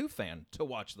non-Purdue fan to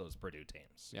watch those Purdue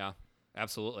teams. Yeah,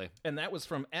 absolutely. And that was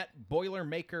from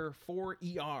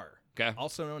 @Boilermaker4ER. Okay.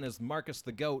 Also known as Marcus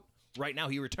the Goat. Right now,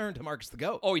 he returned to Marcus the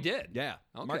Goat. Oh, he did? Yeah.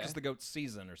 Okay. Marcus the Goat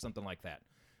season or something like that.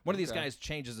 One of these guys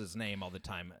changes his name all the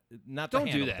time. Not Don't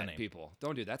the do handle, but the that, name. people.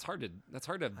 Don't do that. That's hard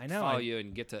to I know, follow you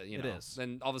and get to, it is.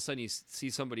 Then all of a sudden you see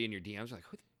somebody in your DMs, you're like,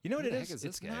 You know what who it the is? heck is this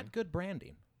It's guy? not good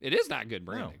branding. It is not good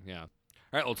branding. Yeah. All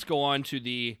right, let's go on to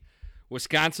the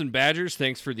Wisconsin Badgers.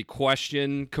 Thanks for the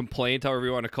question, complaint, however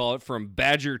you want to call it, from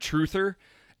Badger Truther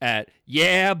at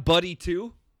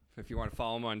YeahBuddy2, if you want to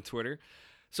follow him on Twitter.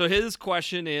 So his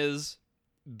question is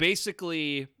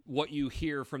basically what you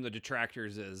hear from the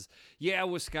detractors is, yeah,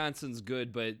 Wisconsin's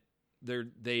good, but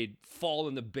they fall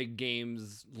in the big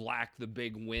games, lack the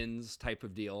big wins type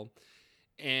of deal.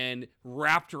 And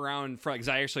wrapped around, because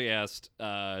I actually asked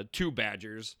 2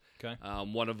 Badgers. Okay.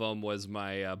 One of them was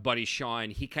my buddy Sean.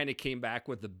 He kind of came back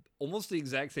with almost the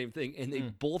exact same thing, and they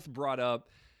both brought up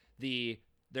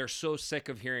they're so sick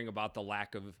of hearing about the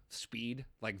lack of speed.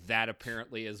 Like that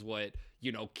apparently is what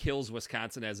kills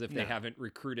Wisconsin, as if they haven't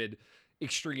recruited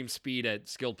extreme speed at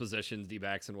skilled positions,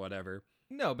 D-backs, and whatever.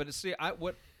 No, but see,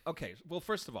 okay, well,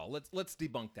 first of all, let's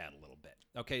debunk that a little bit.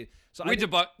 Okay, so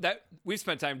We've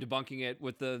spent time debunking it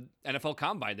with the NFL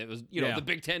Combine. That was the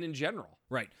Big Ten in general.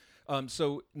 Right.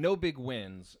 So no big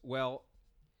wins. Well,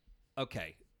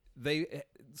 okay.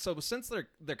 So since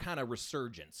their kind of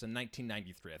resurgence in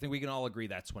 1993, I think we can all agree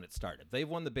that's when it started. They've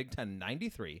won the Big Ten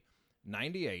 93,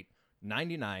 98,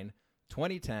 99,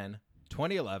 2010,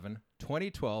 2011,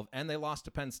 2012, and they lost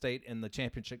to Penn State in the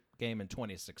championship game in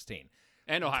 2016.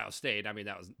 And Ohio State. I mean,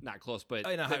 that was not close, but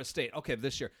in Ohio State. Okay,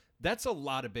 this year. That's a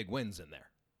lot of big wins in there.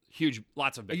 Huge,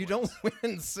 lots of big You wins. don't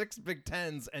win 6 Big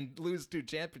Tens and lose 2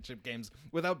 championship games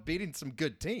without beating some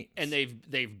good teams. And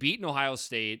they've beaten Ohio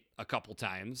State a couple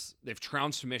times. They've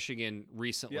trounced Michigan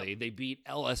recently. Yep. They beat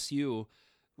LSU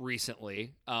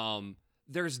recently.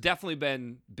 There's definitely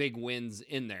been big wins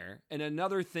in there. And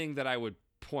another thing that I would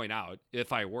point out,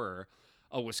 if I were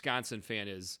a Wisconsin fan,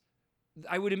 is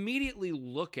I would immediately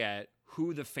look at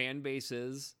who the fan base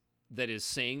is that is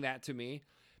saying that to me,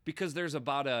 because there's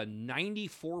about a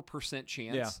 94%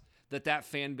 chance that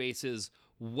fan base is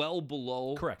well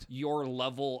below your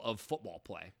level of football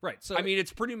play. Right. So I mean,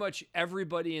 it's pretty much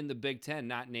everybody in the Big Ten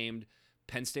not named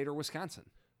Penn State or Wisconsin.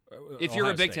 If you're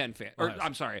a Big Ten fan. Or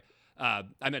I'm sorry, I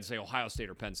meant to say Ohio State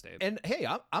or Penn State. And hey,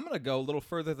 I'm going to go a little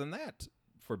further than that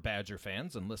for Badger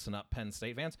fans, and listen up, Penn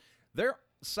State fans. They're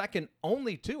second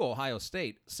only to Ohio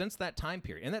State since that time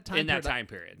period. In that time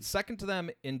period. Second to them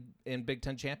in Big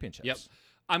Ten championships. Yep.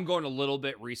 I'm going a little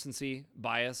bit recency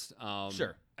biased.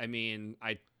 Sure. I mean,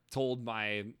 I told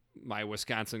my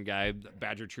Wisconsin guy,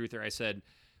 Badger Truther, I said,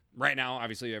 right now,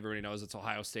 obviously everybody knows it's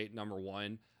Ohio State number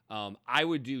 1. I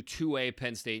would do 2A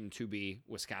Penn State and 2B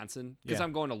Wisconsin, because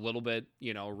I'm going a little bit,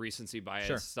 recency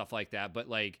bias, stuff like that. But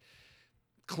like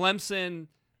Clemson,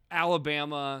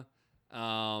 Alabama,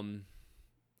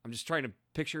 I'm just trying to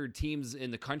picture teams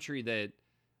in the country that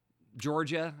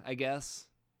Georgia, I guess.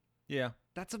 Yeah.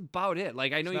 That's about it.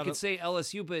 Like, I know It's you not could say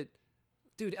LSU, but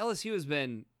dude, LSU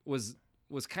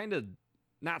was kind of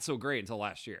not so great until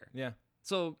last year. Yeah.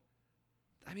 So,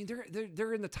 I mean,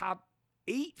 they're in the top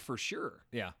 8 for sure.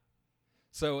 Yeah.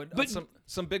 So, But-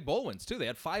 some big bowl wins too. They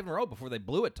had 5 in a row before they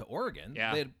blew it to Oregon.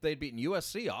 Yeah. They'd beaten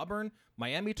USC, Auburn,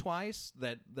 Miami twice.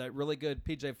 That really good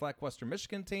PJ Fleck Western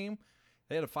Michigan team.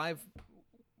 They had a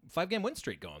 5-game win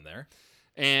streak going there.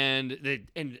 And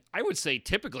I would say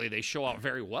typically they show out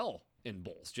very well in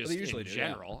bowls, just They usually in do, yeah.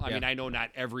 general. I Yeah. mean, I know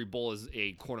not every bowl is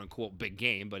a quote unquote big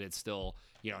game, but it's still,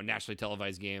 a nationally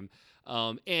televised game.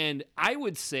 And I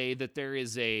would say that there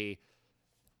is a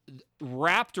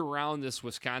wrapped around this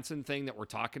Wisconsin thing that we're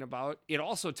talking about. It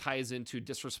also ties into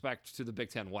disrespect to the Big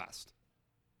Ten West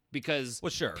because Well,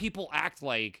 sure. people act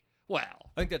like,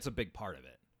 well, I think that's a big part of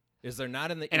it. Is they're not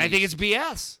in the and I think East. it's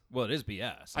BS. Well, it is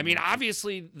BS. I mean,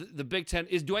 obviously, the Big Ten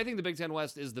is. Do I think the Big Ten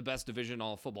West is the best division in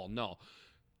all of football? No.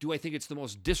 Do I think it's the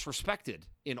most disrespected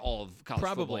in all of college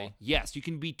Probably. football? Yes. You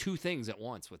can be two things at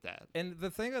once with that. And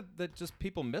the thing that just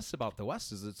people miss about the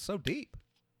West is it's so deep.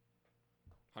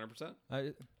 100%.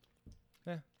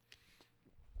 Yeah. All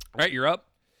right, you're up.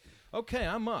 Okay,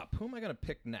 I'm up. Who am I going to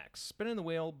pick next? Spinning the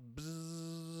wheel.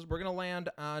 Bzzz, we're going to land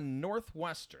on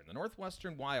Northwestern, the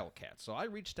Northwestern Wildcats. So I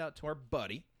reached out to our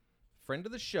buddy, friend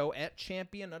of the show, at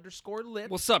champion_lit,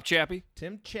 What's up, Chappie?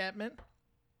 Tim Chapman.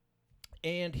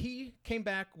 And he came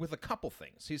back with a couple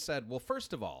things. He said, well,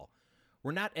 first of all,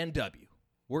 we're not NW.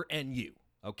 We're NU,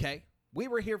 okay? We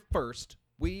were here first.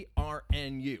 We are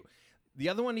NU. The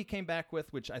other one he came back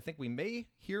with, which I think we may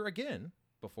hear again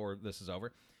before this is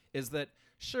over, is that,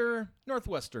 sure,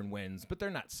 Northwestern wins, but they're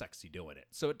not sexy doing it,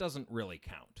 so it doesn't really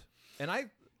count. And I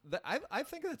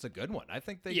think that's a good one. I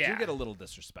think they do Yeah. get a little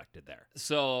disrespected there.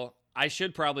 So I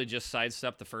should probably just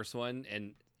sidestep the first one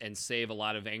and save a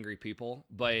lot of angry people,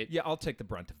 but Yeah, I'll take the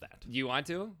brunt of that. you want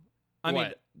to? I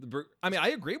mean, What? I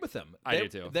agree with them. I do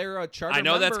too. They're a charter I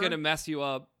know that's member- going to mess you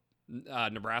up,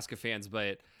 Nebraska fans,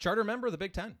 but charter member of the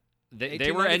Big Ten. they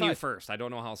were NU 1895. first. I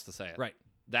don't know how else to say it. Right.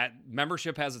 That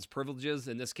membership has its privileges.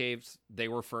 In this case, they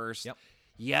were first. Yep.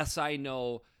 Yes, I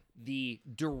know the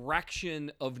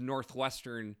direction of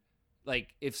Northwestern.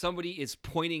 Like, if somebody is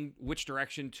pointing which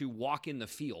direction to walk in the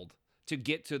field to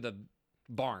get to the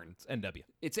barn, It's NW.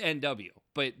 it's NW.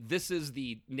 But this is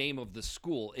the name of the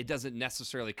school. It doesn't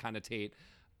necessarily connotate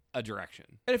a direction.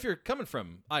 And if you're coming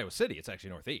from Iowa City, it's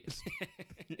actually Northeast.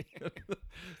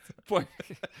 Boy,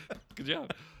 good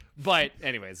job. But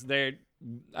anyways,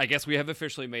 I guess we have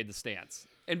officially made the stance.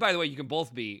 And by the way, you can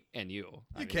both be NU.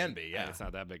 You can be, yeah. It's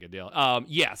not that big a deal.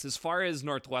 Yes, as far as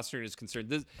Northwestern is concerned,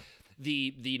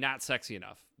 the not sexy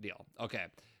enough deal. Okay.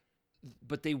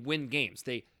 But they win games.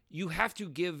 You have to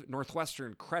give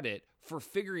Northwestern credit for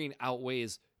figuring out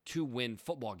ways to win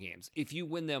football games. If you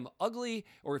win them ugly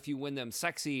or if you win them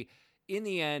sexy, in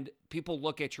the end, people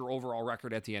look at your overall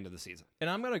record at the end of the season. And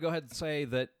I'm going to go ahead and say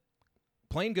that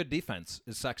playing good defense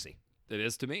is sexy. It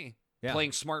is to me. Yeah.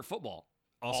 Playing smart football.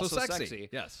 Also sexy.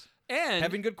 Yes. And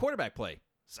Having good quarterback play.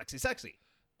 Sexy.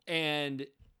 and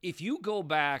if you go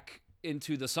back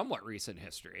into the somewhat recent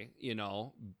history,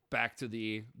 back to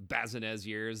the Bazinez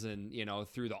years and,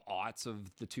 through the aughts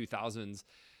of the 2000s,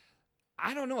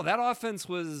 I don't know. That offense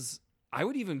was, I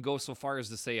would even go so far as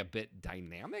to say, a bit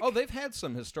dynamic. Oh, they've had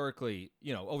some historically,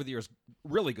 over the years,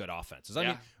 really good offenses.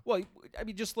 I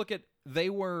mean, just look at, they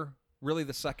were really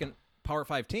the second Power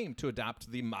 5 team to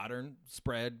adopt the modern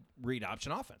spread read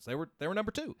option offense. They were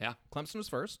number 2. Yeah. Clemson was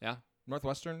first. Yeah.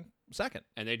 Northwestern second.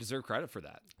 And they deserve credit for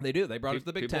that. They do. They brought it to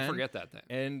the Big People Ten. forget that thing.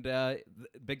 And the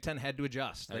Big Ten had to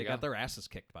adjust. There They you got go. their asses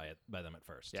kicked by them at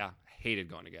first. Yeah, hated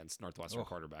going against Northwestern Ugh.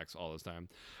 quarterbacks all this time.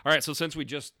 All right, so since we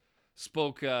just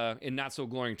spoke in not so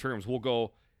glowing terms, we'll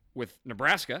go with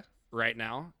Nebraska right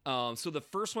now. So the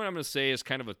first one I'm going to say is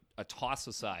kind of a toss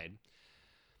aside.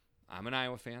 I'm an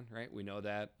Iowa fan, right? We know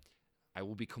that. I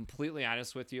will be completely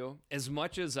honest with you. As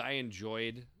much as I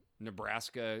enjoyed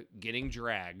Nebraska getting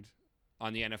dragged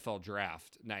on the NFL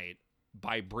draft night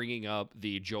by bringing up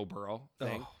the Joe Burrow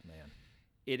thing, Oh, man.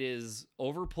 it is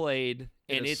overplayed,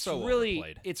 It and is it's so really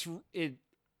overplayed.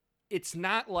 it's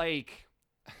not like,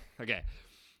 okay,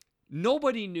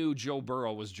 nobody knew Joe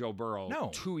Burrow was Joe Burrow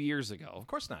No. 2 years ago. Of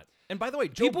course not. And by the way,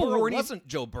 Joe People Burrow weren't even- wasn't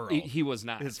Joe Burrow He was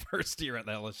not. his first year at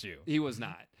LSU. He was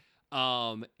not.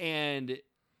 And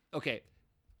okay,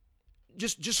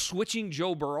 just switching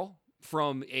Joe Burrow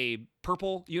from a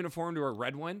purple uniform to a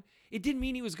red one, it didn't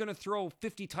mean he was going to throw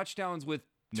 50 touchdowns with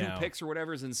two No. picks or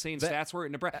whatever his insane That- stats were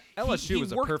in Nebraska. LSU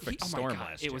was a worked- perfect oh my storm God,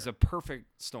 last It was year. a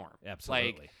perfect storm.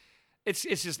 Absolutely. Like,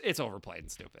 It's overplayed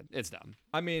and stupid. It's dumb.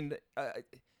 I mean,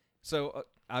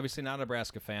 obviously not a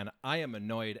Nebraska fan. I am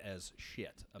annoyed as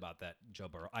shit about that Joe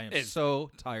Burrow. I am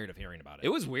so tired of hearing about it. It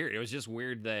was weird. It was just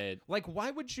weird that Like,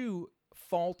 why would you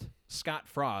fault Scott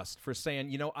Frost for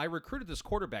saying, I recruited this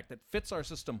quarterback that fits our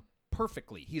system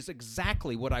perfectly. He's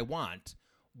exactly what I want.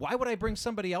 Why would I bring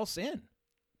somebody else in?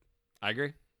 I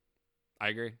agree.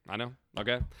 I know.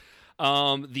 Okay.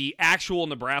 The actual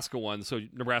Nebraska one. So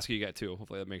Nebraska, you got two.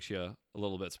 Hopefully that makes you a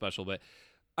little bit special. But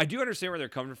I do understand where they're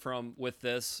coming from with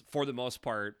this for the most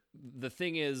part. The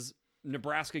thing is,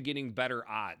 Nebraska getting better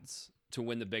odds to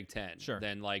win the Big Ten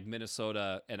than like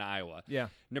Minnesota and Iowa. Yeah.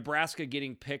 Nebraska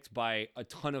getting picked by a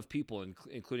ton of people,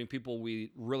 including people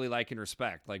we really like and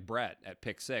respect, like Brett at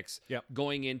pick 6,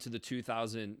 going into the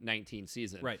 2019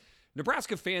 season. Right.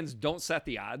 Nebraska fans don't set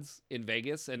the odds in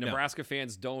Vegas, and Nebraska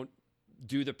fans don't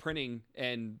do the printing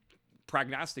and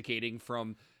prognosticating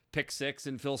from pick 6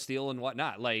 and Phil Steele and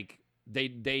whatnot. Like, they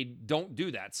don't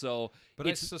do that. So, but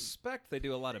I suspect they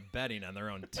do a lot of betting on their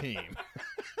own team.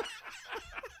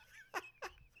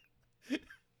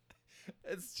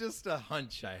 It's just a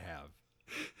hunch I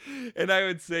have. And I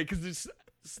would say, because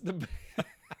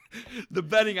the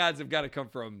betting odds have got to come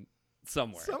from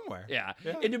somewhere. Yeah.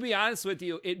 And to be honest with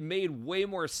you, it made way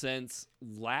more sense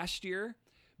last year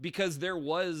because there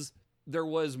was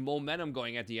momentum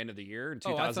going at the end of the year in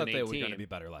 2018. I thought they were going to be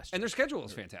better last year. And their schedule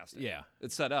was fantastic. Yeah.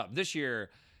 It's set up. This year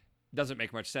doesn't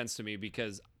make much sense to me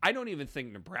because I don't even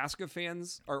think Nebraska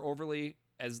fans are overly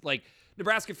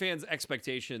Nebraska fans'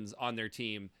 expectations on their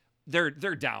team. They're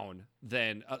down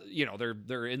than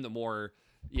they're in the more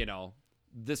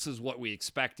this is what we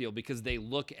expect deal because they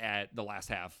look at the last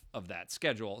half of that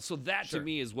schedule. So that to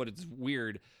me is what it's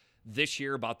weird this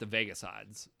year about the Vegas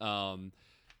odds.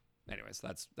 Anyways,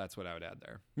 that's what I would add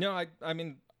there. No, I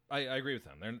mean I agree with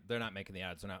them. They're not making the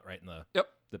odds. They're not writing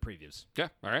the previews. Yeah.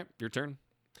 All right, your turn.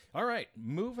 All right,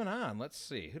 moving on. Let's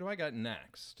see. Who do I got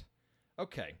next?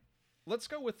 Okay, let's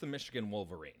go with the Michigan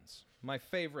Wolverines, my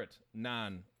favorite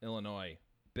non-Illinois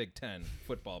Big Ten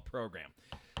football program.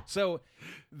 So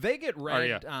they get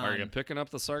ragged on. Are you picking up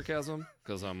the sarcasm?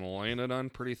 Because I'm laying it on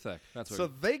pretty thick. That's what. So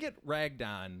they get ragged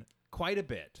on quite a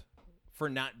bit for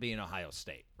not being Ohio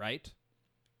State, right?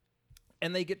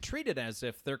 And they get treated as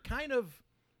if they're kind of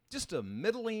just a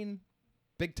middling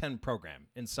Big Ten program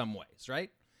in some ways, right?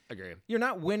 Agree. You're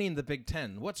not winning the Big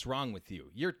Ten. What's wrong with you?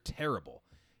 You're terrible.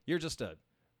 You're just a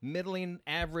middling,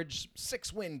 average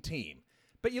 6-win team.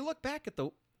 But you look back at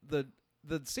the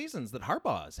seasons that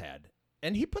Harbaugh has had,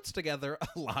 and he puts together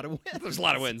a lot of wins. There's a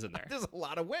lot of wins in there. There's a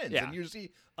lot of wins, and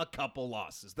usually a couple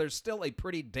losses. There's still a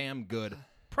pretty damn good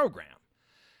program.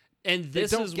 And this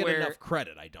they don't is get where enough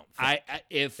credit, I don't think.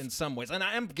 If in some ways, and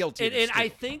I am guilty. And, of this and I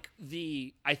too.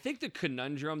 think the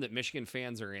conundrum that Michigan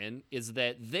fans are in is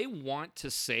that they want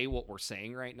to say what we're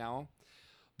saying right now,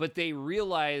 but they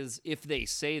realize if they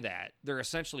say that, they're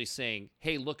essentially saying,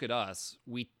 "Hey, look at us.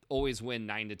 We always win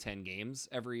 9 to 10 games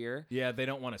every year." Yeah, they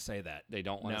don't want to say that. They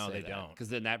don't want to say that. No, they don't. Because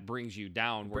then that brings you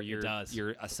down where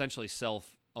you're essentially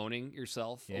self-owning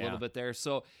yourself a little bit there.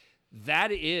 So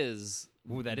that is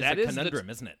that is a conundrum,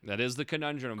 isn't it? That is the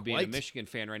conundrum of being a Michigan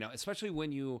fan right now, especially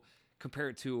when you compare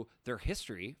it to their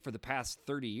history for the past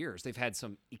 30 years. They've had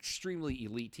some extremely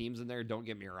elite teams in there, don't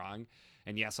get me wrong.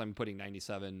 And yes, I'm putting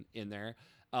 97 in there.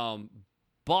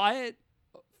 But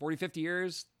 40, 50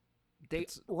 years, they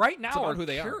right now are who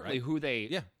they currently are, right? who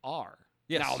they are.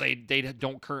 Yes. Now, they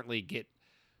don't currently get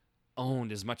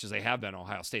owned as much as they have been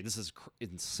Ohio State. This is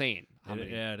insane.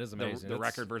 It is amazing. The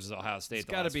record versus Ohio State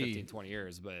the last 15, 20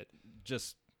 years. But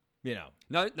just,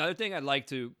 Another thing I'd like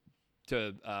to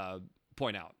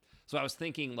point out. So I was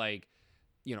thinking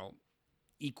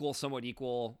somewhat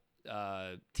equal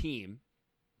team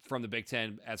from the Big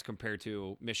Ten as compared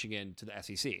to Michigan to the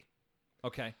SEC.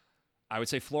 Okay. I would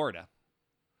say Florida.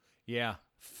 Yeah.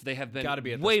 They have been Gotta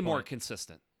be at way this more point.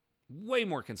 consistent. Way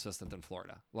more consistent than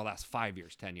Florida the last 5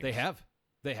 years, 10 years.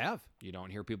 They have. You don't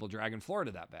hear people dragging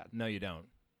Florida that bad. No, you don't.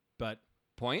 But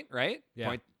Point, right?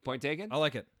 Yeah. Point taken? I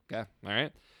like it. Okay. All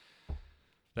right.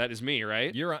 That is me,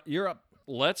 right? You're up.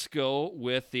 Let's go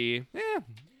with we'll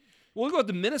go with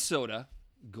the Minnesota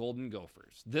Golden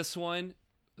Gophers. This one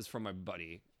is from my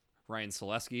buddy, Ryan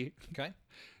Selesky. Okay.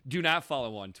 Do not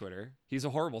follow on Twitter. He's a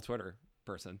horrible Twitter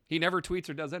person. He never tweets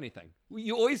or does anything.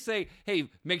 You always say, hey,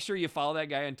 make sure you follow that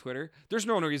guy on Twitter. There's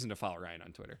no reason to follow Ryan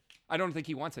on Twitter. I don't think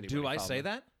he wants anybody Do to I follow say him.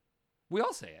 that? We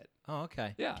all say it. Oh,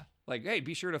 okay. Yeah. Like, hey,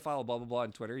 be sure to follow blah, blah, blah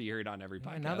on Twitter. You hear it on every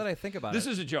podcast. Now that I think about this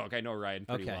it. is a joke. I know Ryan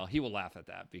pretty Okay. well. He will laugh at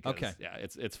that because, yeah,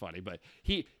 it's funny. But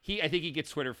I think he gets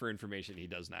Twitter for information. He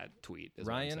does not tweet, is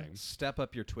what I'm Ryan, saying. step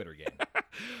up your Twitter game.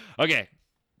 Okay.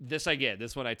 This I get.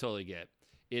 This one I totally get.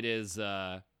 It is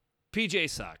PJ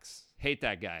sucks. Hate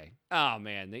that guy. Oh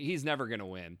man, he's never gonna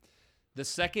win. The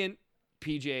second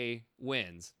PJ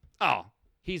wins,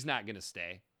 he's not gonna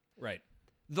stay. Right.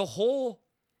 The whole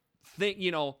thing,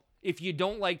 if you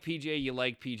don't like PJ, you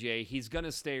like PJ. He's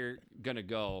gonna stay or gonna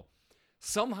go.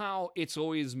 Somehow it's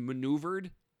always maneuvered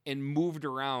and moved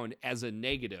around as a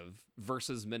negative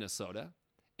versus Minnesota,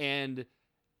 and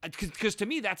because to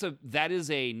me that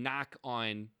is a knock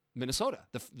on Minnesota,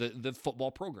 the football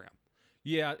program.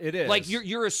 Yeah, it is. Like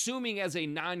you're assuming as a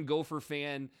non-Gopher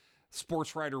fan,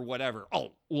 sports writer, whatever.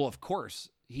 Oh, well, of course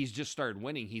he's just started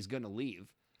winning. He's gonna leave.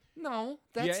 No,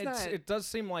 that's not. It does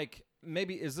seem like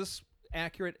maybe is this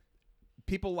accurate?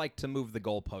 People like to move the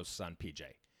goalposts on PJ.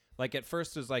 Like at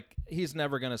first it's like he's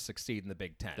never going to succeed in the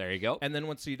Big Ten. There you go. And then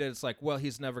once he did, it's like, well,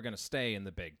 he's never going to stay in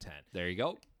the Big Ten. There you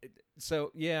go.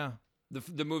 So yeah,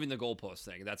 the moving the goalpost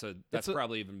thing. That's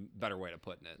probably even better way of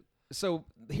putting it. So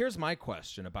here's my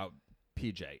question about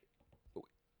PJ.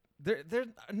 There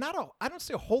not I don't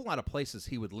see a whole lot of places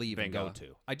he would leave Bingo. and go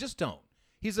to. I just don't.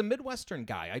 He's a Midwestern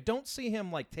guy. I don't see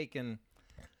him like taking.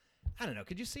 I don't know.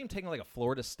 Could you see him taking like a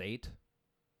Florida State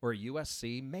or a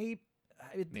USC? Maybe.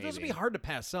 Those would be hard to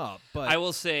pass up. But I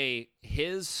will say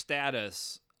his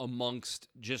status amongst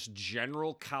just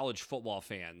general college football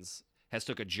fans has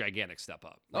took a gigantic step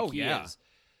up. Like, he is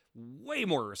way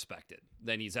more respected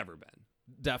than he's ever been.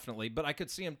 Definitely. But I could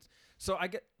see him. So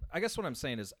I guess what I'm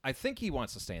saying is I think he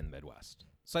wants to stay in the Midwest.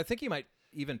 So I think he might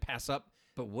even pass up.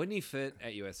 But wouldn't he fit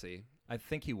at USC? I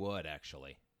think he would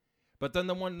actually. But then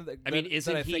the one that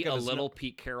isn't that I he think of a is little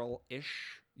Pete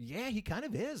Carroll-ish? Yeah, he kind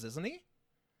of is, isn't he?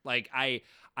 Like I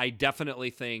definitely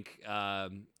think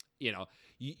USC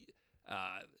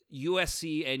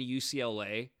and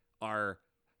UCLA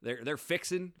they're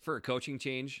fixing for a coaching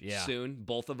change soon,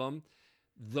 both of them.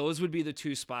 Those would be the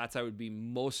two spots I would be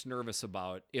most nervous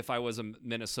about if I was a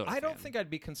Minnesota fan. I don't think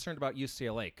I'd be concerned about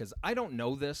UCLA because I don't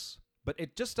know this, but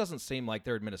it just doesn't seem like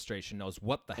their administration knows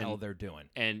what the hell they're doing.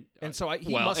 And so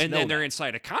he well, must and know then they're that.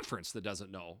 inside a conference that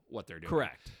doesn't know what they're doing.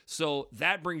 Correct. So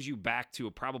that brings you back to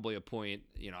probably a point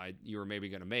you were maybe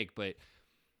going to make, but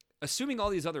assuming all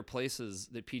these other places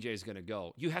that PJ is going to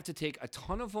go, you have to take a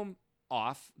ton of them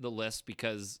off the list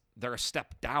because they're a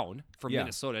step down from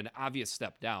Minnesota, an obvious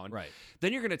step down. Right.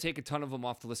 Then you're going to take a ton of them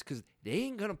off the list because they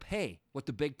ain't going to pay what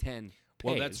the Big Ten pays.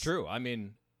 Well, that's true. I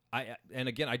mean, I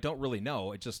don't really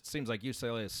know. It just seems like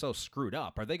UCLA is so screwed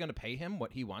up. Are they going to pay him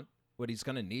what he's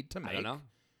going to need to make? I don't know.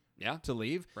 Yeah. To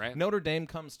leave? Right. Notre Dame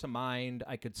comes to mind.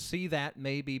 I could see that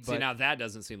maybe, but See, now that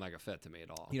doesn't seem like a fit to me at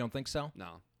all. you don't think so?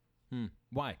 No.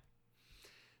 Why?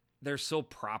 They're so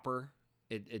proper.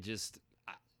 It just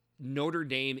Notre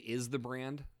Dame is the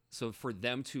brand. So for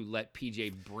them to let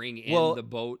PJ bring in the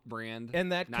boat brand,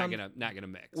 and that not gonna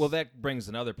mix. Well, that brings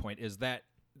another point: is that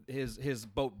his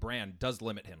boat brand does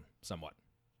limit him somewhat,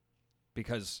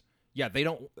 because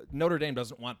Notre Dame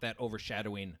doesn't want that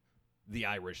overshadowing the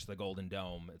Irish, the Golden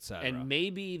Dome, etc. And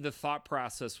maybe the thought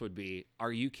process would be,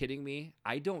 "Are you kidding me?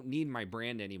 I don't need my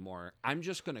brand anymore. I'm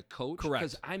just going to coach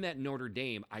because I'm at Notre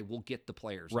Dame. I will get the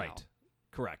players now."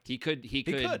 Correct. He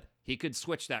could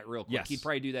switch that real quick. Yes. He'd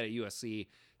probably do that at USC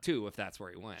too if that's where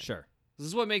he went. Sure. This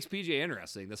is what makes PJ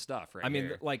interesting. This stuff, right? I mean,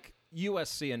 here. like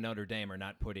USC and Notre Dame are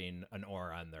not putting an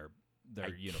or on their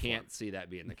uniform. Can't see that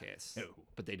being the case. No.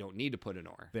 But they don't need to put an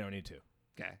or. They don't need to.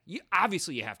 Okay.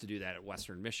 Obviously, you have to do that at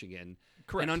Western Michigan.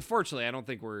 Correct. And unfortunately, I don't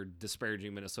think we're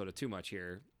disparaging Minnesota too much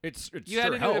here. It's You had sure to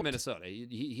do it helped. at Minnesota.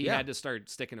 He had to start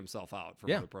sticking himself out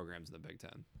from other programs in the Big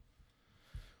Ten.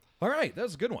 All right, that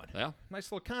was a good one. Yeah.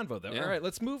 Nice little convo there. Yeah. All right,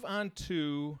 let's move on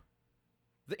to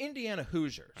the Indiana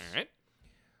Hoosiers. All right.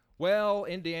 Well,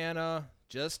 Indiana,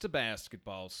 just a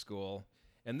basketball school.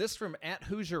 And this from at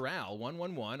Hoosier Al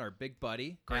 111, our big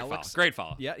buddy. Alex. Great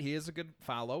follow. Yeah, he is a good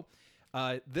follow.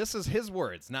 This is his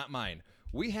words, not mine.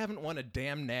 We haven't won a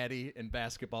damn natty in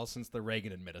basketball since the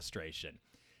Reagan administration.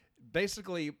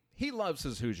 Basically, he loves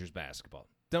his Hoosiers basketball.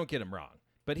 Don't get him wrong.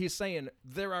 But he's saying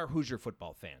there are Hoosier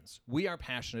football fans. We are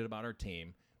passionate about our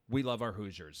team. We love our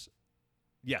Hoosiers.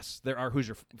 Yes, there are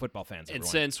Hoosier football fans. And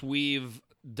everyone. since we've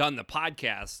done the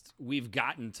podcast, we've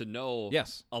gotten to know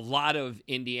a lot of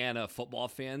Indiana football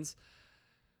fans.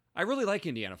 I really like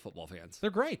Indiana football fans. They're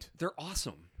great. They're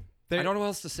awesome. I don't know what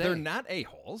else to say. They're not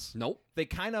a-holes. Nope. They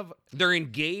kind of... They're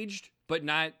engaged, but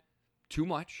not too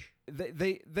much.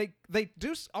 They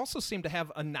do also seem to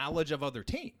have a knowledge of other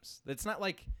teams. It's not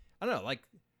like, I don't know, like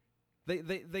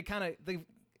they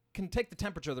can take the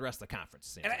temperature of the rest of the conference.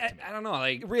 Seems like to me. I don't know,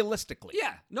 like realistically.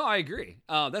 Yeah, no, I agree.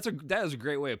 That is a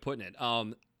great way of putting it.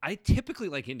 I typically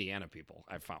like Indiana people.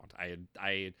 I've found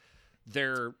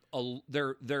they're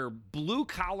blue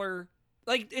collar.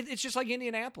 Like it's just like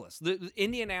Indianapolis. The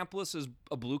Indianapolis is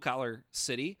a blue collar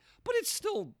city, but it's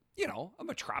still a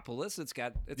metropolis. It's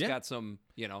got some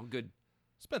good.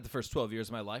 Spent the first 12 years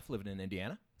of my life living in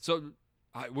Indiana. So,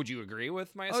 would you agree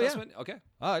with my assessment? Yeah. Okay.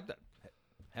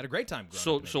 Had a great time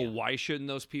growing up in So Indiana. why shouldn't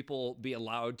those people be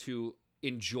allowed to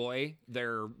enjoy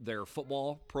their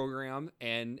football program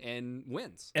and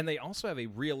wins? And they also have a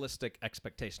realistic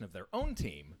expectation of their own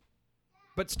team,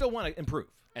 but still want to improve.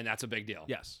 And that's a big deal.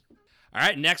 Yes. All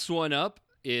right, next one up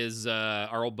is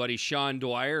our old buddy Sean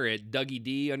Dwyer at Dougie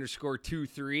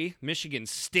D_23, Michigan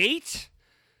State.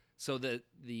 So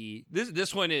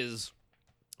this one's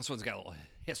got a little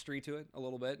history to it, a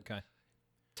little bit. Okay.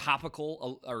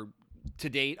 Topical or to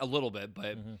date a little bit,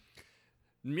 but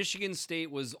Michigan State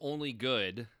was only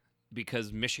good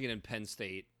because Michigan and Penn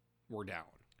State were down.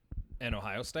 And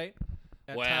Ohio State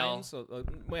at Well- times. So,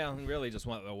 really just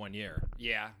one year.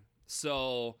 Yeah.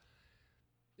 So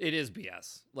it is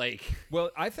BS. Like,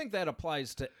 Well, I think that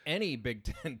applies to any Big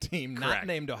Ten team not Correct.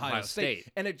 named Ohio, Ohio State.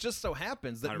 State. And it just so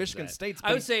happens that 100%. Michigan State's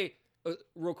I would say,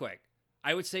 real quick,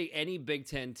 I would say any Big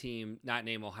Ten team not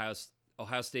named Ohio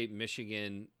State,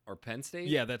 Michigan, or Penn State.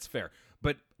 Yeah, that's fair.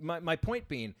 But my point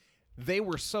being,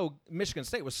 Michigan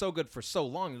State was so good for so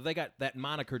long that they got that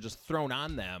moniker just thrown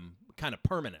on them kind of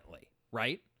permanently,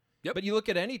 right? Yep. But you look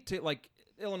at any like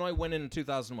Illinois went in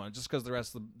 2001 just because the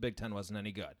rest of the Big Ten wasn't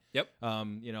any good. Yep.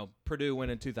 Purdue went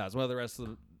in 2000. Well, the rest of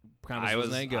the conference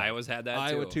wasn't any good. Iowa's had that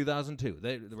Iowa too. 2002. The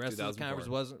rest of the 2004. conference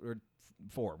wasn't or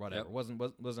 4 whatever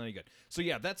Yep. wasn't any good. So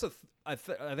yeah, that's I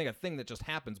think a thing that just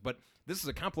happens. But this is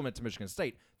a compliment to Michigan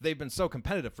State. They've been so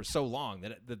competitive for so long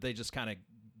that they just kind of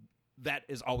that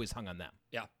is always hung on them.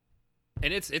 Yeah.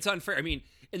 And it's unfair. I mean,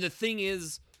 and the thing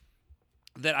is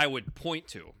that I would point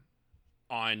to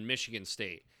on Michigan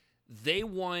State, they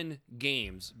won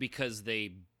games because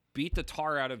they beat the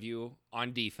tar out of you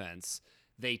on defense.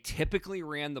 They typically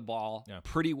ran the ball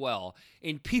pretty well.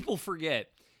 And people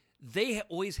forget, they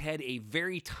always had a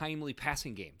very timely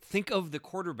passing game. Think of the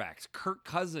quarterbacks, Kirk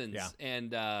Cousins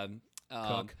and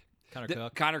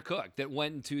Connor Cook, that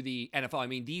went into the NFL. I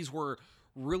mean, these were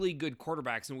really good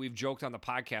quarterbacks, and we've joked on the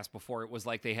podcast before. It was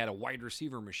like they had a wide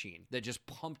receiver machine that just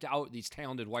pumped out these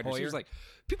talented wide receivers. Like,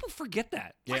 people forget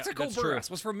that. Yeah, Plaxico that's true. Burress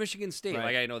was from Michigan State. Right.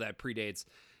 Like, I know that predates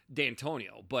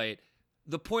D'Antonio, but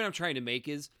the point I'm trying to make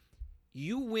is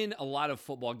you win a lot of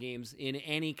football games in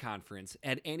any conference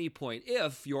at any point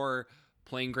if you're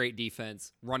playing great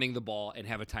defense, running the ball, and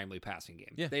have a timely passing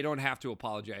game. Yeah. They don't have to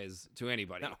apologize to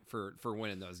anybody No. for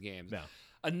winning those games. No.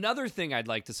 Another thing I'd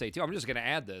like to say too, I'm just going to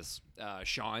add this,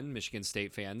 Sean, Michigan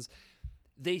State fans,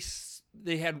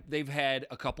 they've had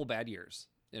a couple bad years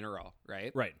in a row,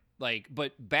 right? Right. Like,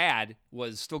 but bad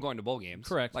was still going to bowl games.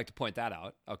 Correct. Like to point that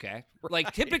out. Okay.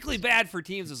 Like typically bad for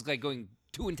teams is like going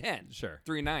 2-10, Sure.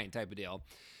 3-9 type of deal.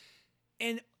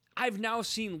 And I've now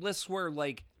seen lists where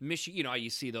like Michigan, you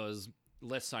see those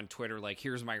lists on Twitter, like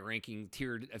here's my ranking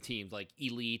tiered of teams, like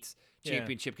elite,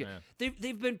 championship. Yeah.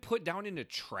 They've been put down into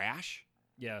trash.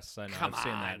 Yes, I know. Come I've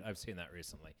seen that. on. I've seen that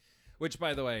recently. Which,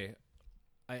 by the way,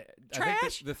 I Trash?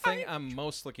 think the thing I'm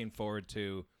most looking forward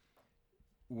to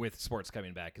with sports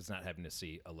coming back is not having to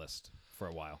see a list for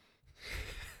a while.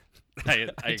 I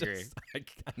agree.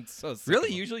 I'm so sick Really?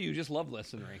 of them. Usually you just love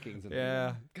lists and rankings. And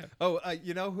Yeah. Okay. Oh,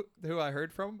 you know who I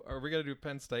heard from? Are we gonna do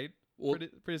Penn State Well,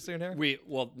 pretty soon here?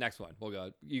 Next one. We'll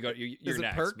go. You go. You're Is it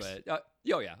next. Perks? But of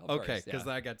Okay, course, because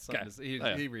yeah. I got something. Okay. To say. Oh,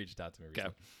 yeah. He reached out to me Okay.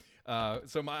 recently.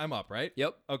 So I'm up, right?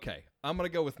 Yep. Okay, I'm gonna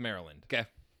go with Maryland. Okay.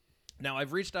 Now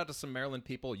I've reached out to some Maryland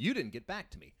people. You didn't get back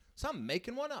to me, so I'm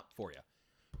making one up for you,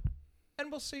 and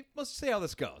we'll see. We'll see how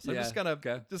this goes. I'm Yeah, just gonna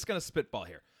okay. spitball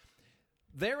here.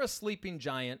 They're a sleeping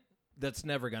giant that's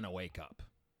never gonna wake up.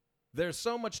 There's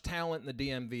so much talent in the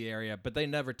DMV area, but they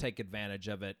never take advantage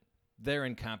of it. They're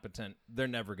incompetent. They're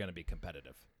never gonna be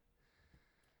competitive.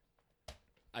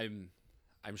 I'm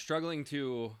struggling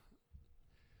to.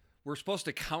 We're supposed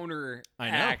to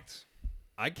counteract.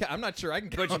 I know. I'm not sure I can.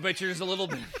 But there's a little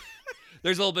bit.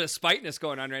 There's a little bit of spiteness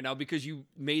going on right now because you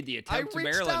made the I attempt to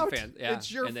reached Maryland out. fans. Yeah,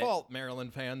 It's your and fault,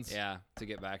 Maryland fans. Yeah, to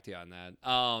get back to you on that.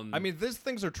 I mean, these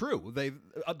things are true.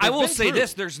 I will been say true.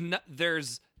 this: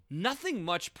 there's nothing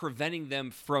much preventing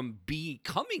them from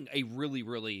becoming a really,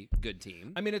 really good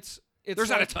team. I mean, it's There's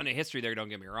not a like- ton of history there. Don't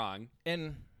get me wrong.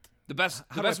 and The best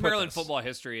How do I put Maryland this? football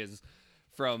history is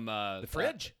from the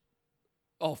fridge.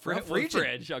 Fridge.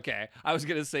 Fridge. Okay, I was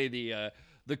gonna say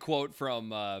the quote from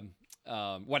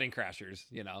Wedding Crashers.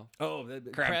 You know, Oh,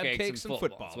 the crab cakes and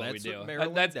football. That's what That's we do. what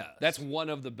Maryland that's does. that's one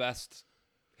of the best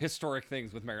historic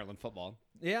things with Maryland football.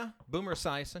 yeah. Boomer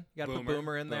Esiason. You got to put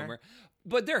Boomer in there.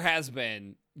 But there has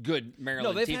been good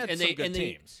Maryland they've teams, had and some they good and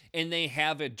teams. they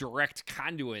have a direct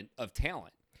conduit of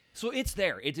talent. So it's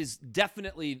there. It is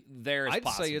definitely there as I'd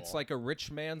possible. say it's like a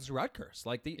rich man's Rutgers.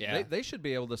 Like they should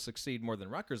be able to succeed more than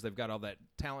Rutgers. They've got all that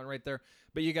talent right there.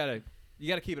 But you gotta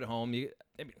keep it at home.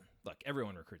 I mean, look,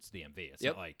 everyone recruits DMV. It's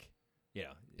Yep. not like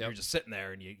you're just sitting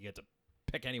there and you get to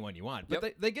pick anyone you want. But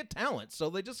Yep. they get talent, so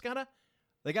they just gotta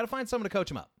find someone to coach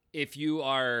them up. if you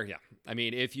are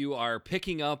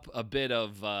picking up a bit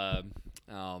of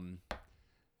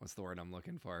what's the word I'm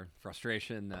looking for?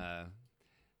 Frustration,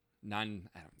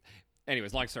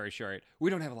 anyways, long story short, we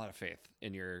don't have a lot of faith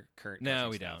in your current No, coaching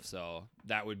we staff, don't. so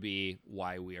that would be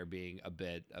why we are being a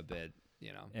bit,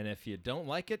 And if you don't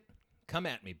like it, come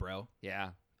at me, bro.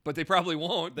 yeah. But they probably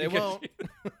won't. They because- won't.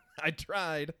 I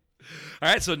tried. All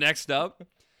right, so next up,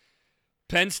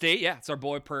 Penn State. Yeah, it's our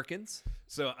boy Perkins.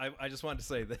 So I just wanted to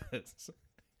say this.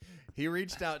 He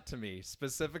reached out to me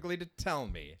specifically to tell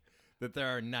me that there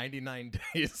are 99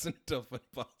 days until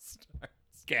football starts.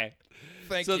 Okay.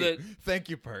 Thank So you. Thank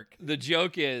you, Perk. The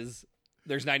joke is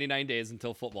there's 99 days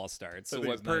until football starts. I So think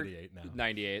what it's Perk 98 now.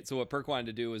 98. So what Perk wanted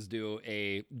to do was do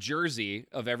a jersey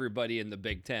of everybody in the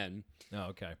Big Ten. Oh,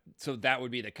 okay. So that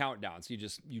would be the countdown. So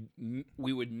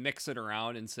we would mix it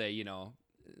around and say,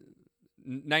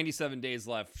 97 days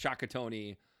left.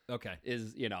 Shakatoni Okay.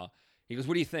 is, he goes,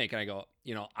 what do you think? And I go,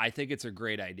 I think it's a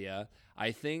great idea.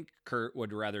 I think Kurt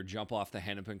would rather jump off the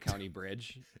Hennepin County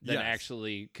Bridge than Yes.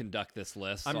 actually conduct this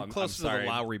list. I'm So close to sorry. the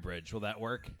Lowry Bridge. Will that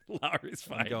work? Lowry's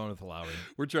fine. I'm going with the Lowry.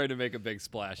 We're trying to make a big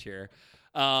splash here.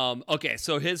 Okay,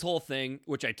 so his whole thing,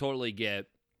 which I totally get,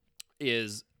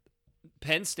 is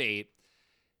Penn State,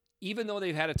 even though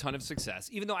they've had a ton of success,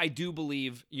 even though I do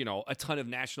believe, a ton of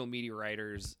national media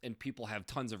writers and people have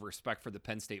tons of respect for the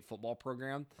Penn State football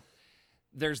program,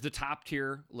 there's the top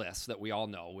tier list that we all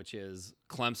know, which is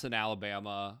Clemson,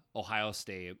 Alabama, Ohio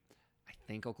State. I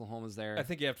think Oklahoma's there. I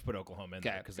think you have to put Oklahoma in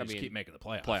there Okay, because I they just mean, keep making the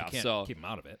playoffs. playoffs, You can't so- keep them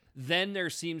out of it. Then there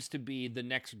seems to be the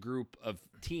next group of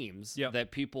teams Yep.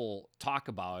 that people talk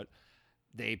about.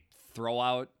 They throw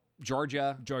out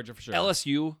Georgia. Georgia for sure.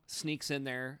 LSU sneaks in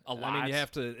there a lot. I mean, you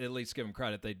have to at least give them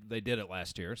credit. They did it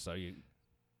last year, so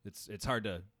it's hard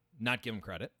to not give them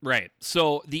credit. Right.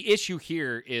 So the issue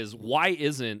here is why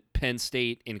isn't Penn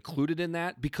State included in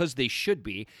that? Because they should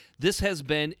be. This has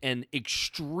been an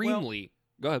extremely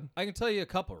go ahead. I can tell you a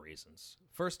couple reasons.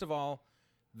 First of all,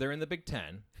 they're in the Big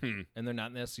Ten, and they're not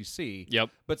in the SEC.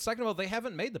 Yep. But second of all, they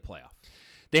haven't made the playoff.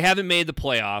 They haven't made the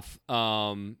playoff.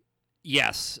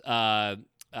 Yes.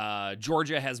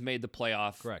 Georgia has made the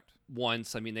playoff Correct.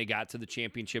 once. I mean, they got to the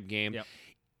championship game. Yep.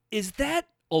 Is that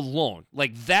alone,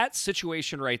 like that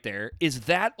situation right there, is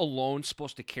that alone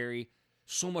supposed to carry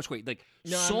so much weight? Like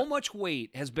No, much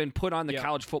weight has been put on the Yep.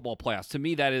 college football playoffs. To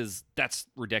me, that's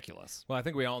ridiculous. Well, I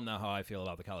think we all know how I feel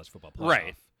about the college football playoff.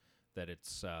 Right. That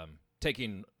it's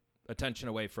taking attention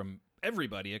away from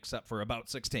everybody except for about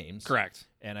 6 teams. Correct.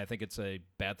 And I think it's a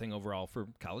bad thing overall for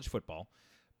college football.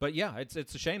 But yeah, it's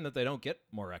a shame that they don't get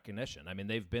more recognition. I mean,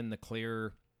 they've been the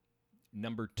clear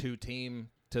number 2 team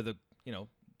to the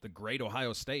great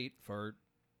Ohio State for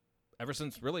ever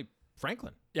since really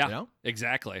Franklin. Yeah. You know?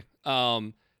 Exactly. So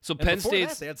And Penn before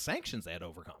State's that, they had sanctions they had to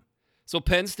overcome. so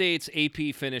Penn State's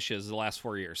AP finishes the last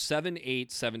 4 years 7,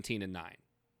 8, 17, and 9.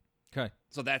 Okay.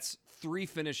 So that's 3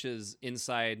 finishes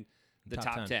inside the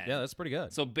top 10. Yeah, that's pretty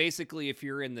good. So basically, if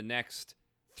you're in the next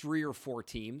 3 or 4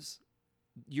 teams,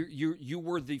 you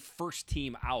were the first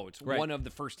team out, Right. one of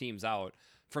the first teams out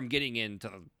from getting into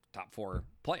the top 4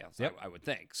 playoffs. Yep. I would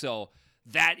think. So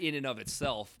that in and of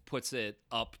itself puts it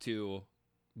up to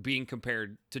being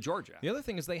compared to Georgia. The other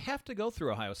thing is they have to go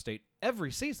through Ohio State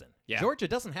every season. Yeah. Georgia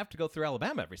doesn't have to go through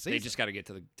Alabama every season. They just got to get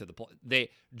to the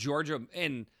Georgia,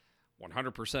 and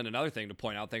 100% another thing to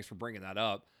point out. Thanks for bringing that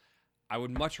up. I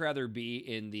would much rather be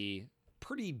in the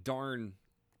pretty darn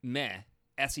meh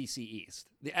SEC East.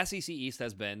 The SEC East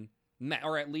has been meh,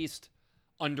 or at least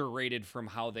underrated from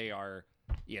how they are,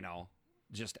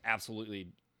 just absolutely,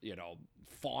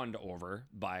 fawned over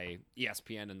by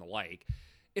ESPN and the like.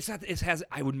 It's not. It has.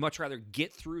 I would much rather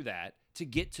get through that to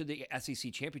get to the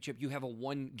SEC championship. You have a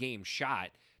 1-game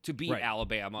shot to beat Right.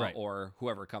 Alabama Right. or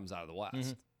whoever comes out of the West.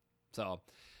 Mhm. So,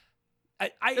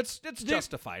 It's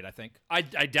justified, I think. I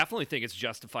definitely think it's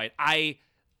justified.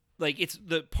 It's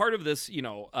the part of this,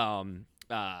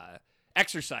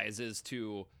 exercise is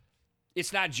to.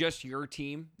 It's not just your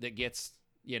team that gets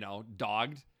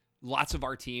dogged. Lots of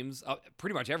our teams,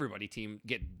 pretty much everybody team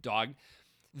get dogged.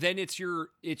 Then it's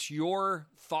your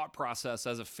thought process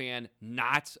as a fan,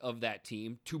 not of that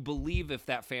team, to believe if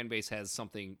that fan base has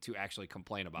something to actually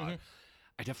complain about.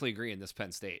 I definitely agree in this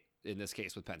Penn State in this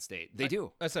case with Penn State. They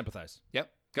do. I sympathize. Yep.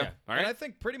 Okay. Yeah. All And I right.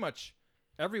 think pretty much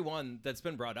everyone that's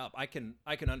been brought up, I can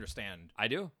understand. I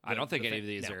do. I don't think any of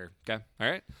these no. are okay. All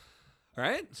right. All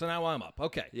right. So now I'm up.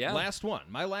 Okay. Yeah. Last one.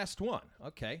 My last one.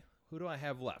 Okay. Who do I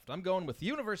have left? I'm going with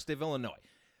University of Illinois.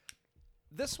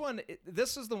 This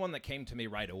is the one that came to me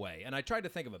right away, and I tried to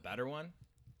think of a better one,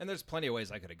 and there's plenty of ways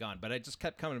I could have gone, but I just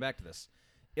kept coming back to this.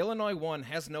 Illinois 1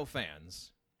 has no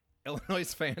fans.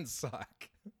 Illinois' fans suck.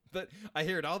 But I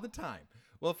hear it all the time.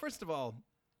 Well, first of all,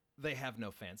 they have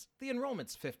no fans. The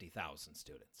enrollment's 50,000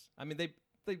 students. I mean, they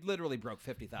literally broke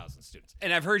 50,000 students.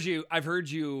 And I've heard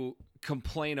you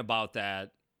complain about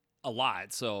that a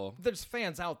lot. So There's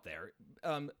fans out there.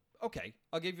 Okay,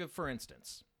 I'll give you for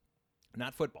instance,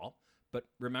 not football, but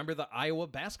remember the Iowa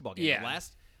basketball game? Yeah.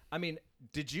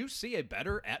 Did you see a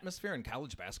better atmosphere in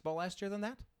college basketball last year than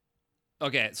that?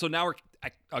 okay, so now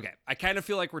I kind of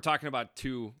feel like we're talking about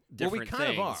two different kind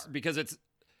of things are. because it's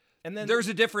And then there's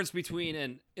a difference between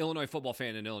an Illinois football fan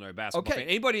and an Illinois basketball Okay. fan.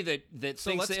 Anybody that So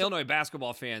thinks let's the Illinois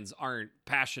basketball fans aren't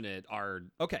passionate are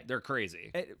Okay. they're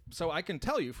crazy. So I can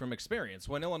tell you from experience,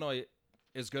 when Illinois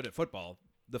is good at football,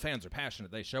 the fans are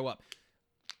passionate. They show up.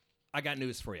 I got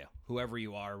news for you. Whoever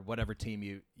you are, whatever team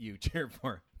you cheer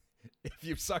for, if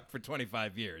you've sucked for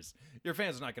 25 years, your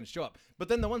fans are not going to show up. But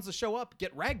then the ones that show up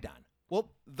get ragged on. Well,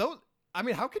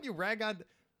 how can you rag on?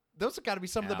 Those have got to be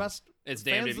some of the Yeah. best. It's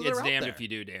damned fans if that are it's out damned there. if you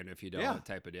do, damned if you don't Yeah.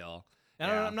 type of deal. And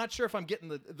Yeah. I'm not sure if I'm getting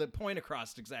the point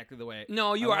across exactly the way.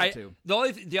 No, you I are.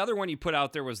 want to. The other one you put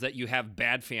out there was that you have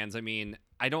bad fans. I mean,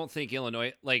 I don't think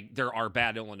Illinois, like there are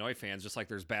bad Illinois fans, just like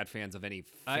there's bad fans of any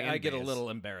fan I get a base. little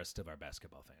embarrassed of our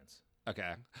basketball fans.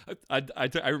 Okay.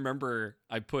 I remember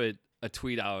I put a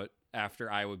tweet out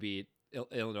after Iowa beat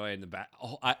Illinois in the back.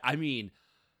 Oh, I mean,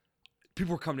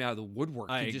 people were coming out of the woodwork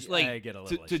to I get a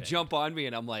little to ashamed. jump on me,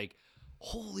 and I'm like,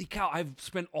 holy cow! I've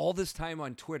spent all this time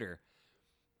on Twitter.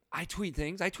 I tweet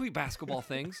basketball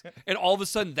things, and all of a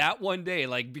sudden that one day,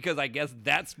 like because I guess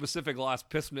that specific loss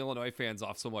pissed Illinois fans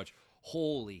off so much.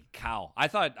 Holy cow! I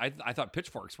thought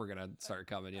pitchforks were gonna start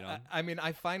coming. You know. I mean,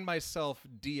 I find myself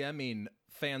DMing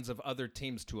fans of other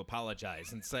teams to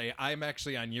apologize and say, I'm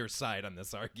actually on your side on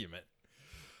this argument.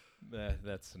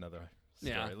 That's another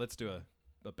story. Yeah. Let's do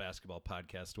a basketball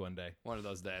podcast one day. One of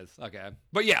those days. Okay.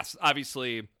 But yes,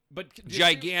 obviously, But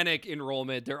gigantic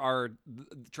enrollment.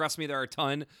 Trust me, there are a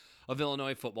ton of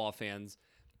Illinois football fans.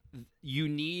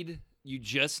 You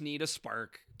just need a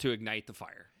spark to ignite the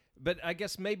fire. But I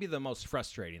guess maybe the most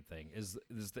frustrating thing is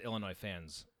the Illinois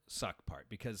fans suck part,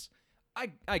 because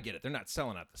I get it. They're not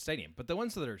selling out the stadium, but the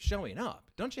ones that are showing up,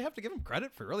 don't you have to give them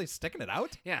credit for really sticking it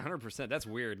out? Yeah, 100%. That's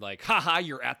weird. Like, haha,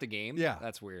 you're at the game. Yeah.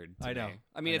 That's weird. to I know. me.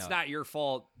 I mean, I it's know. not your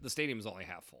fault. The stadium's only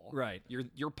half full. Right.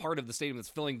 You're part of the stadium that's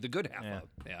filling the good half Yeah. up.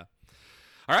 Yeah.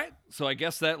 All right. So I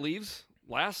guess that leaves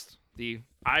last the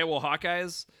Iowa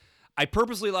Hawkeyes. I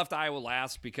purposely left Iowa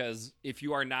last because if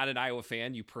you are not an Iowa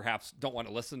fan, you perhaps don't want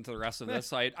to listen to the rest of this.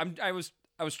 So I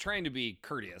was trying to be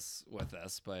courteous with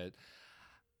this, but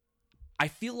I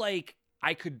feel like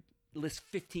I could list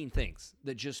 15 things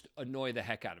that just annoy the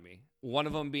heck out of me. One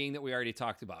of them being that we already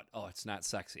talked about. Oh, it's not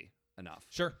sexy enough.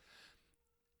 Sure.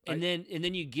 And then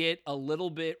you get a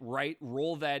little bit right,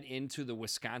 roll that into the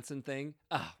Wisconsin thing.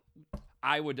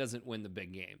 Iowa doesn't win the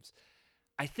big games.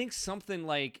 I think something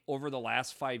like over the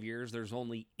last 5 years, there's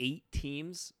only 8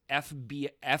 teams,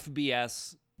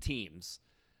 FBS teams,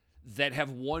 that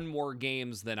have won more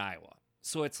games than Iowa.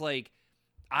 So it's like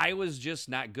Iowa's just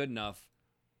not good enough.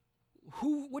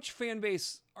 Which fan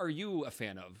base are you a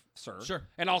fan of, sir? Sure.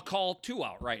 And I'll call 2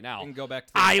 out right now. You can go back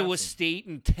to the Iowa Wisconsin. State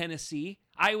and Tennessee.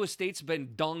 Iowa State's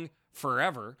been dung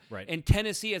forever. Right. And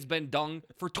Tennessee has been dung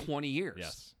for 20 years.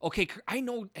 Yes. Okay, I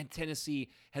know and Tennessee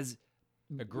has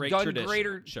A great done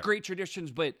tradition. Sure. great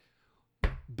traditions, but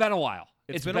been a while.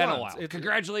 It's been been a a while. while.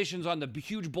 Congratulations on the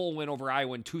huge bowl win over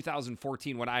Iowa in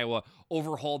 2014 when Iowa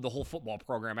overhauled the whole football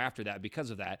program after that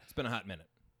because of that. It's been a hot minute.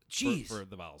 Jeez. For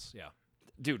the Vols, yeah.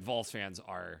 Dude, Vols fans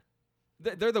are...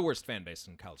 They're the worst fan base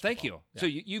in college Thank you. football. Yeah. So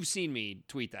you've seen me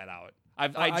tweet that out. I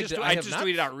I just have not-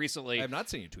 tweeted out recently. I have not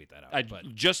seen you tweet that out.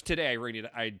 but Just today, I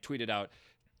tweeted out,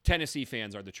 Tennessee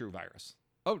fans are the true virus.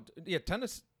 yeah,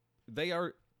 tennis, they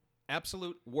are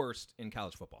absolute worst in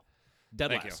college football. Dead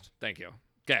Thank last. you. Thank you.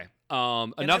 Okay.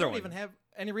 And Another I don't one. even have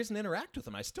any reason to interact with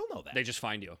them. I still know that. They just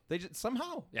find you. They just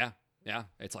somehow. Yeah. Yeah.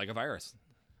 It's like a virus.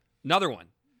 Another one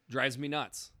drives me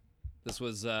nuts. This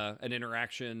was an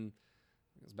interaction.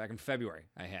 It was back in February.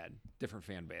 I had different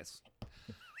fan base.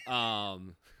 Iowa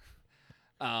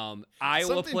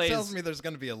Something plays. tells me there's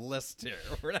going to be a list here.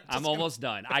 We're not just I'm gonna- almost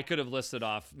done. I could have listed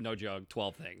off, no joke,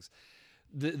 12 things.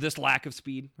 This lack of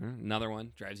speed, another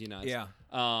one, drives you nuts. Yeah.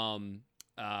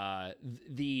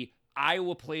 the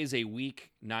Iowa plays a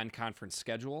weak non-conference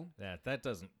schedule, That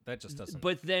just doesn't.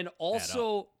 but then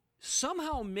also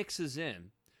somehow mixes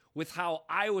in with how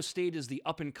Iowa State is the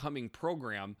up-and-coming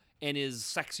program and is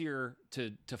sexier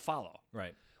to follow.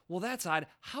 right. Well, that's odd.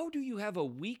 How do you have a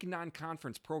weak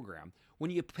non-conference program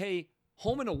when you play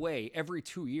home and away every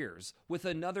 2 years with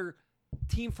another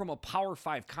team from a Power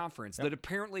 5 conference that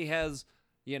apparently has,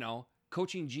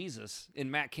 coaching Jesus in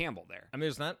Matt Campbell there? I mean,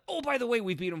 there's not. Oh, by the way,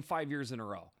 we beat them 5 years in a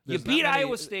row. There's You beat not many-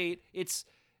 Iowa State.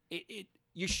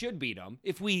 You should beat them.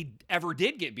 If we ever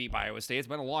did get beat by Iowa State, it's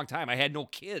been a long time. I had no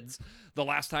kids the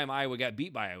last time Iowa got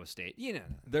beat by Iowa State.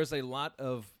 There's a lot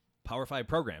of Power 5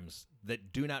 programs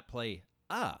that do not play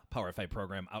a Power 5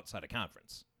 program outside of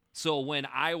conference. So when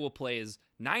Iowa plays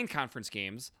 9 conference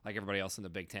games, like everybody else in the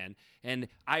Big Ten, and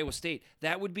Iowa State,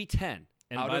 that would be 10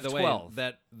 And out by of the 12.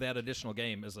 way, that additional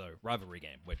game is a rivalry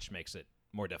game, which makes it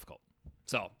more difficult.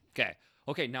 So,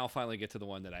 okay, now I'll finally get to the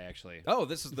one that I actually. Oh,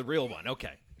 this is the real one.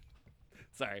 Okay,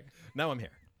 Sorry, now I'm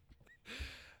here.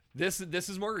 this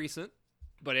is more recent,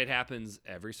 but it happens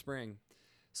every spring.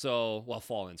 So,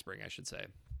 fall and spring, I should say.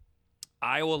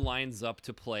 Iowa lines up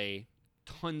to play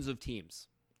tons of teams,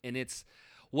 and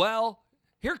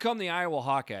here come the Iowa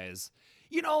Hawkeyes.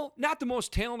 Not the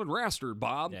most talented roster,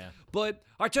 Bob. Yeah. But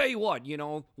I tell you what,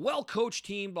 well-coached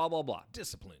team, blah, blah, blah.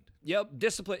 Disciplined. Yep,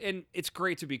 discipline. And it's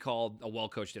great to be called a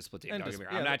well-coached discipline team. Don't get me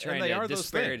wrong. I'm not trying to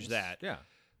disparage that. Yeah.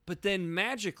 But then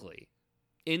magically,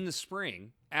 in the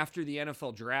spring, after the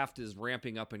NFL draft is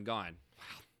ramping up and gone,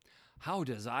 how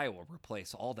does Iowa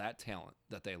replace all that talent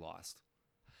that they lost?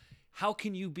 How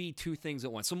can you be two things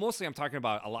at once? So mostly I'm talking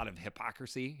about a lot of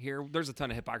hypocrisy here. There's a ton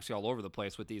of hypocrisy all over the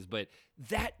place with these, but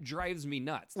that drives me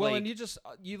nuts. Well, and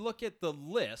you look at the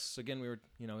lists again. We were,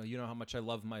 you know how much I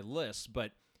love my lists,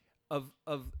 but of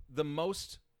the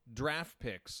most draft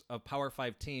picks of Power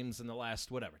 5 teams in the last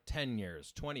 10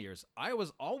 years, 20 years,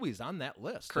 Iowa's always on that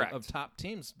list Correct. of top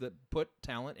teams that put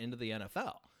talent into the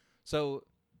NFL. So,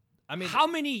 I mean, how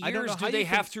many I don't years know how do they you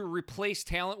can- have to replace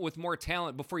talent with more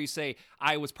talent before you say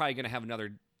Iowa's probably going to have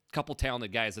another couple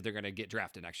talented guys that they're going to get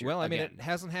drafted next year? Well, I mean, again? it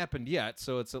hasn't happened yet,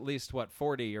 so it's at least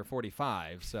 40 or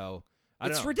 45. So I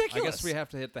don't It's know. ridiculous. I guess we have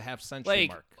to hit the half-century like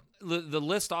mark. the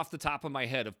list off the top of my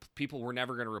head of people we're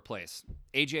never going to replace: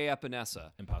 AJ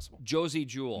Epinesa, Impossible. Josie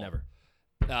Jewell,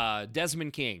 Never.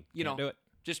 Desmond King. Can't do it.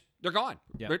 Just they're gone.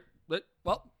 Yeah.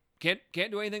 Can't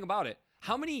do anything about it.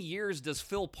 How many years does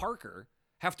Phil Parker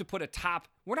have to put a top?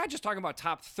 We're not just talking about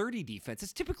top 30 defense.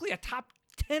 It's typically a top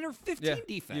 10 or 15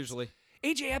 defense. Usually.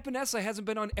 AJ Epinesa hasn't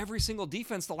been on every single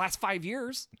defense the last 5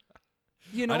 years.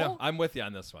 I know. I'm with you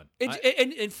on this one.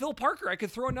 And Phil Parker, I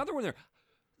could throw another one there.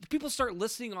 People start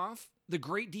listing off the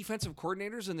great defensive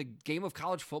coordinators in the game of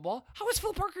college football. How is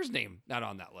Phil Parker's name not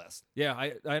on that list? Yeah,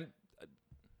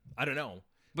 I don't know.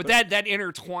 But that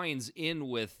intertwines in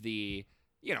with the,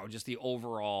 just the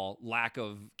overall lack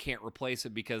of can't replace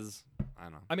it because, I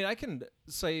don't know. I mean, I can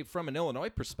say from an Illinois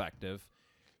perspective,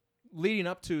 leading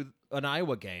up to an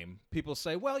Iowa game, people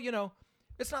say, well,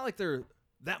 it's not like they're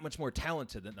that much more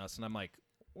talented than us. And I'm like,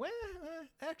 well,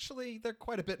 actually, they're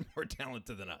quite a bit more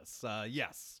talented than us.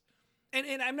 Yes.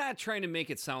 And I'm not trying to make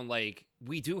it sound like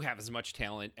we do have as much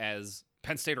talent as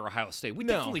Penn State or Ohio State. We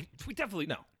No. definitely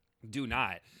No. do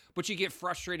not. But you get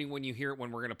frustrating when you hear it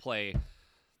when we're going to play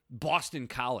Boston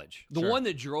College. The Sure. one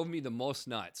that drove me the most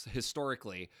nuts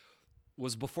historically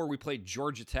was before we played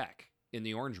Georgia Tech in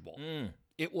the Orange Bowl.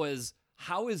 It was,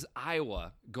 how is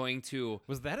Iowa going to...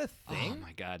 Was that a thing? Oh,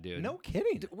 my God, dude. No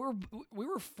kidding. We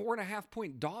were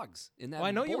 4.5-point dogs in that Well,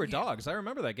 I know you bowl were game. dogs. I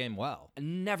remember that game well.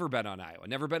 Never bet on Iowa.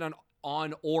 Never bet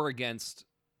on or against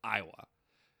Iowa.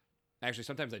 Actually,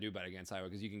 sometimes I do bet against Iowa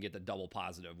because you can get the double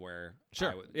positive where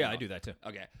Sure. Iowa, Yeah, I do that too.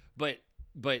 Okay,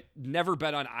 but never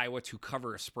bet on Iowa to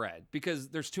cover a spread because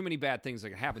there's too many bad things that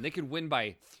can happen. They could win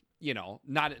by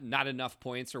not enough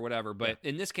points or whatever. But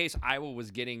in this case, Iowa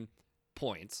was getting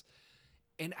points,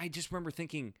 and I just remember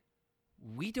thinking,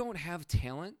 we don't have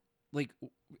talent. Like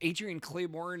Adrian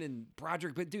Claiborne and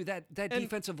Broderick, but dude, that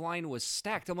defensive line was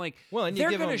stacked. I'm like, Well, and you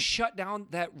they're give going to them- shut down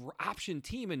that option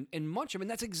team and munch them,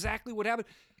 and that's exactly what happened.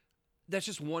 That's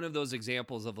just one of those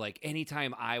examples of like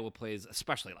anytime Iowa plays,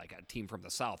 especially like a team from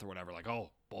the South or whatever, like, oh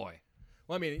boy.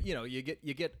 Well, I mean, you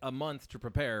get a month to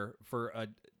prepare for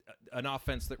an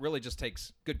offense that really just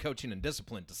takes good coaching and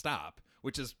discipline to stop,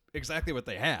 which is exactly what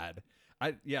they had.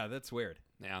 Yeah, that's weird.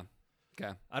 Yeah.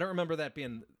 Okay. I don't remember that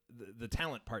being the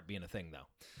talent part being a thing though.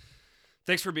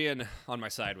 Thanks for being on my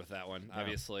side with that one. Yeah.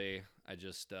 Obviously, I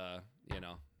just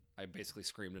I basically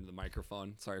screamed into the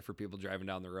microphone. Sorry for people driving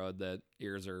down the road that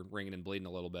ears are ringing and bleeding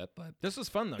a little bit, but This was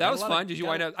fun though. that was fun. Did you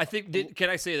wind up? I think. Can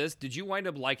I say this? Did you wind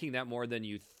up liking that more than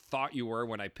you thought you were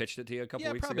when I pitched it to you a couple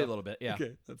Yeah, weeks probably ago? a little bit. Yeah.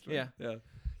 Okay, that's Yeah. Yeah. You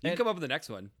can And- come up with the next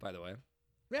one, by the way.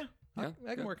 Yeah. Yeah, I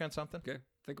can good. work on something. Okay,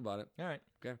 think about it. All right.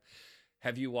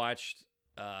 Have you watched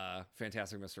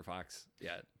Fantastic Mr. Fox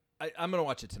yet? I'm gonna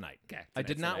watch it tonight. Okay, I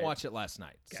did not tonight. watch it last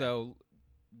night. Okay. So,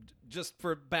 just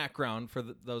for background for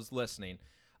those listening,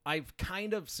 I've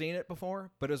kind of seen it before,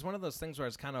 but it was one of those things where I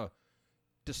was kind of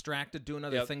distracted doing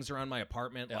other Yep. things around my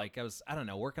apartment. Yep. Like I don't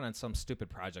know, working on some stupid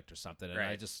project or something, and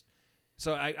Right.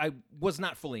 I was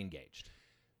not fully engaged.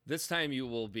 This time you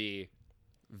will be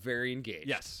very engaged.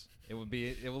 Yes, it will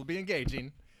be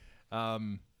engaging.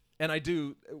 And I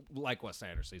do like Wes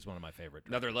Anderson. He's one of my favorite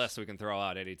Another directors. list we can throw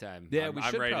out anytime. Yeah, I'm, we I'm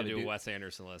should ready to probably do a do- Wes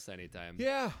Anderson list anytime.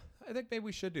 Yeah, I think maybe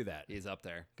we should do that. He's up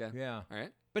there. Okay. Yeah, All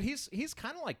right. but he's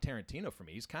kind of like Tarantino for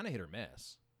me. He's kind of hit or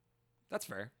miss. That's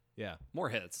fair. Yeah, More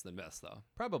hits than miss, though.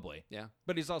 probably. Yeah.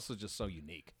 But he's also just so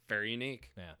unique. Very unique.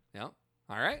 Yeah. Yeah.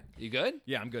 All right. You good?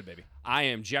 Yeah, I'm good, baby. I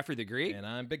am Jeffrey the Greek. And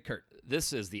I'm Big Kurt.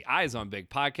 This is the Eyes on Big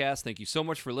podcast. Thank you so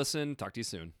much for listening. Talk to you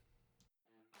soon.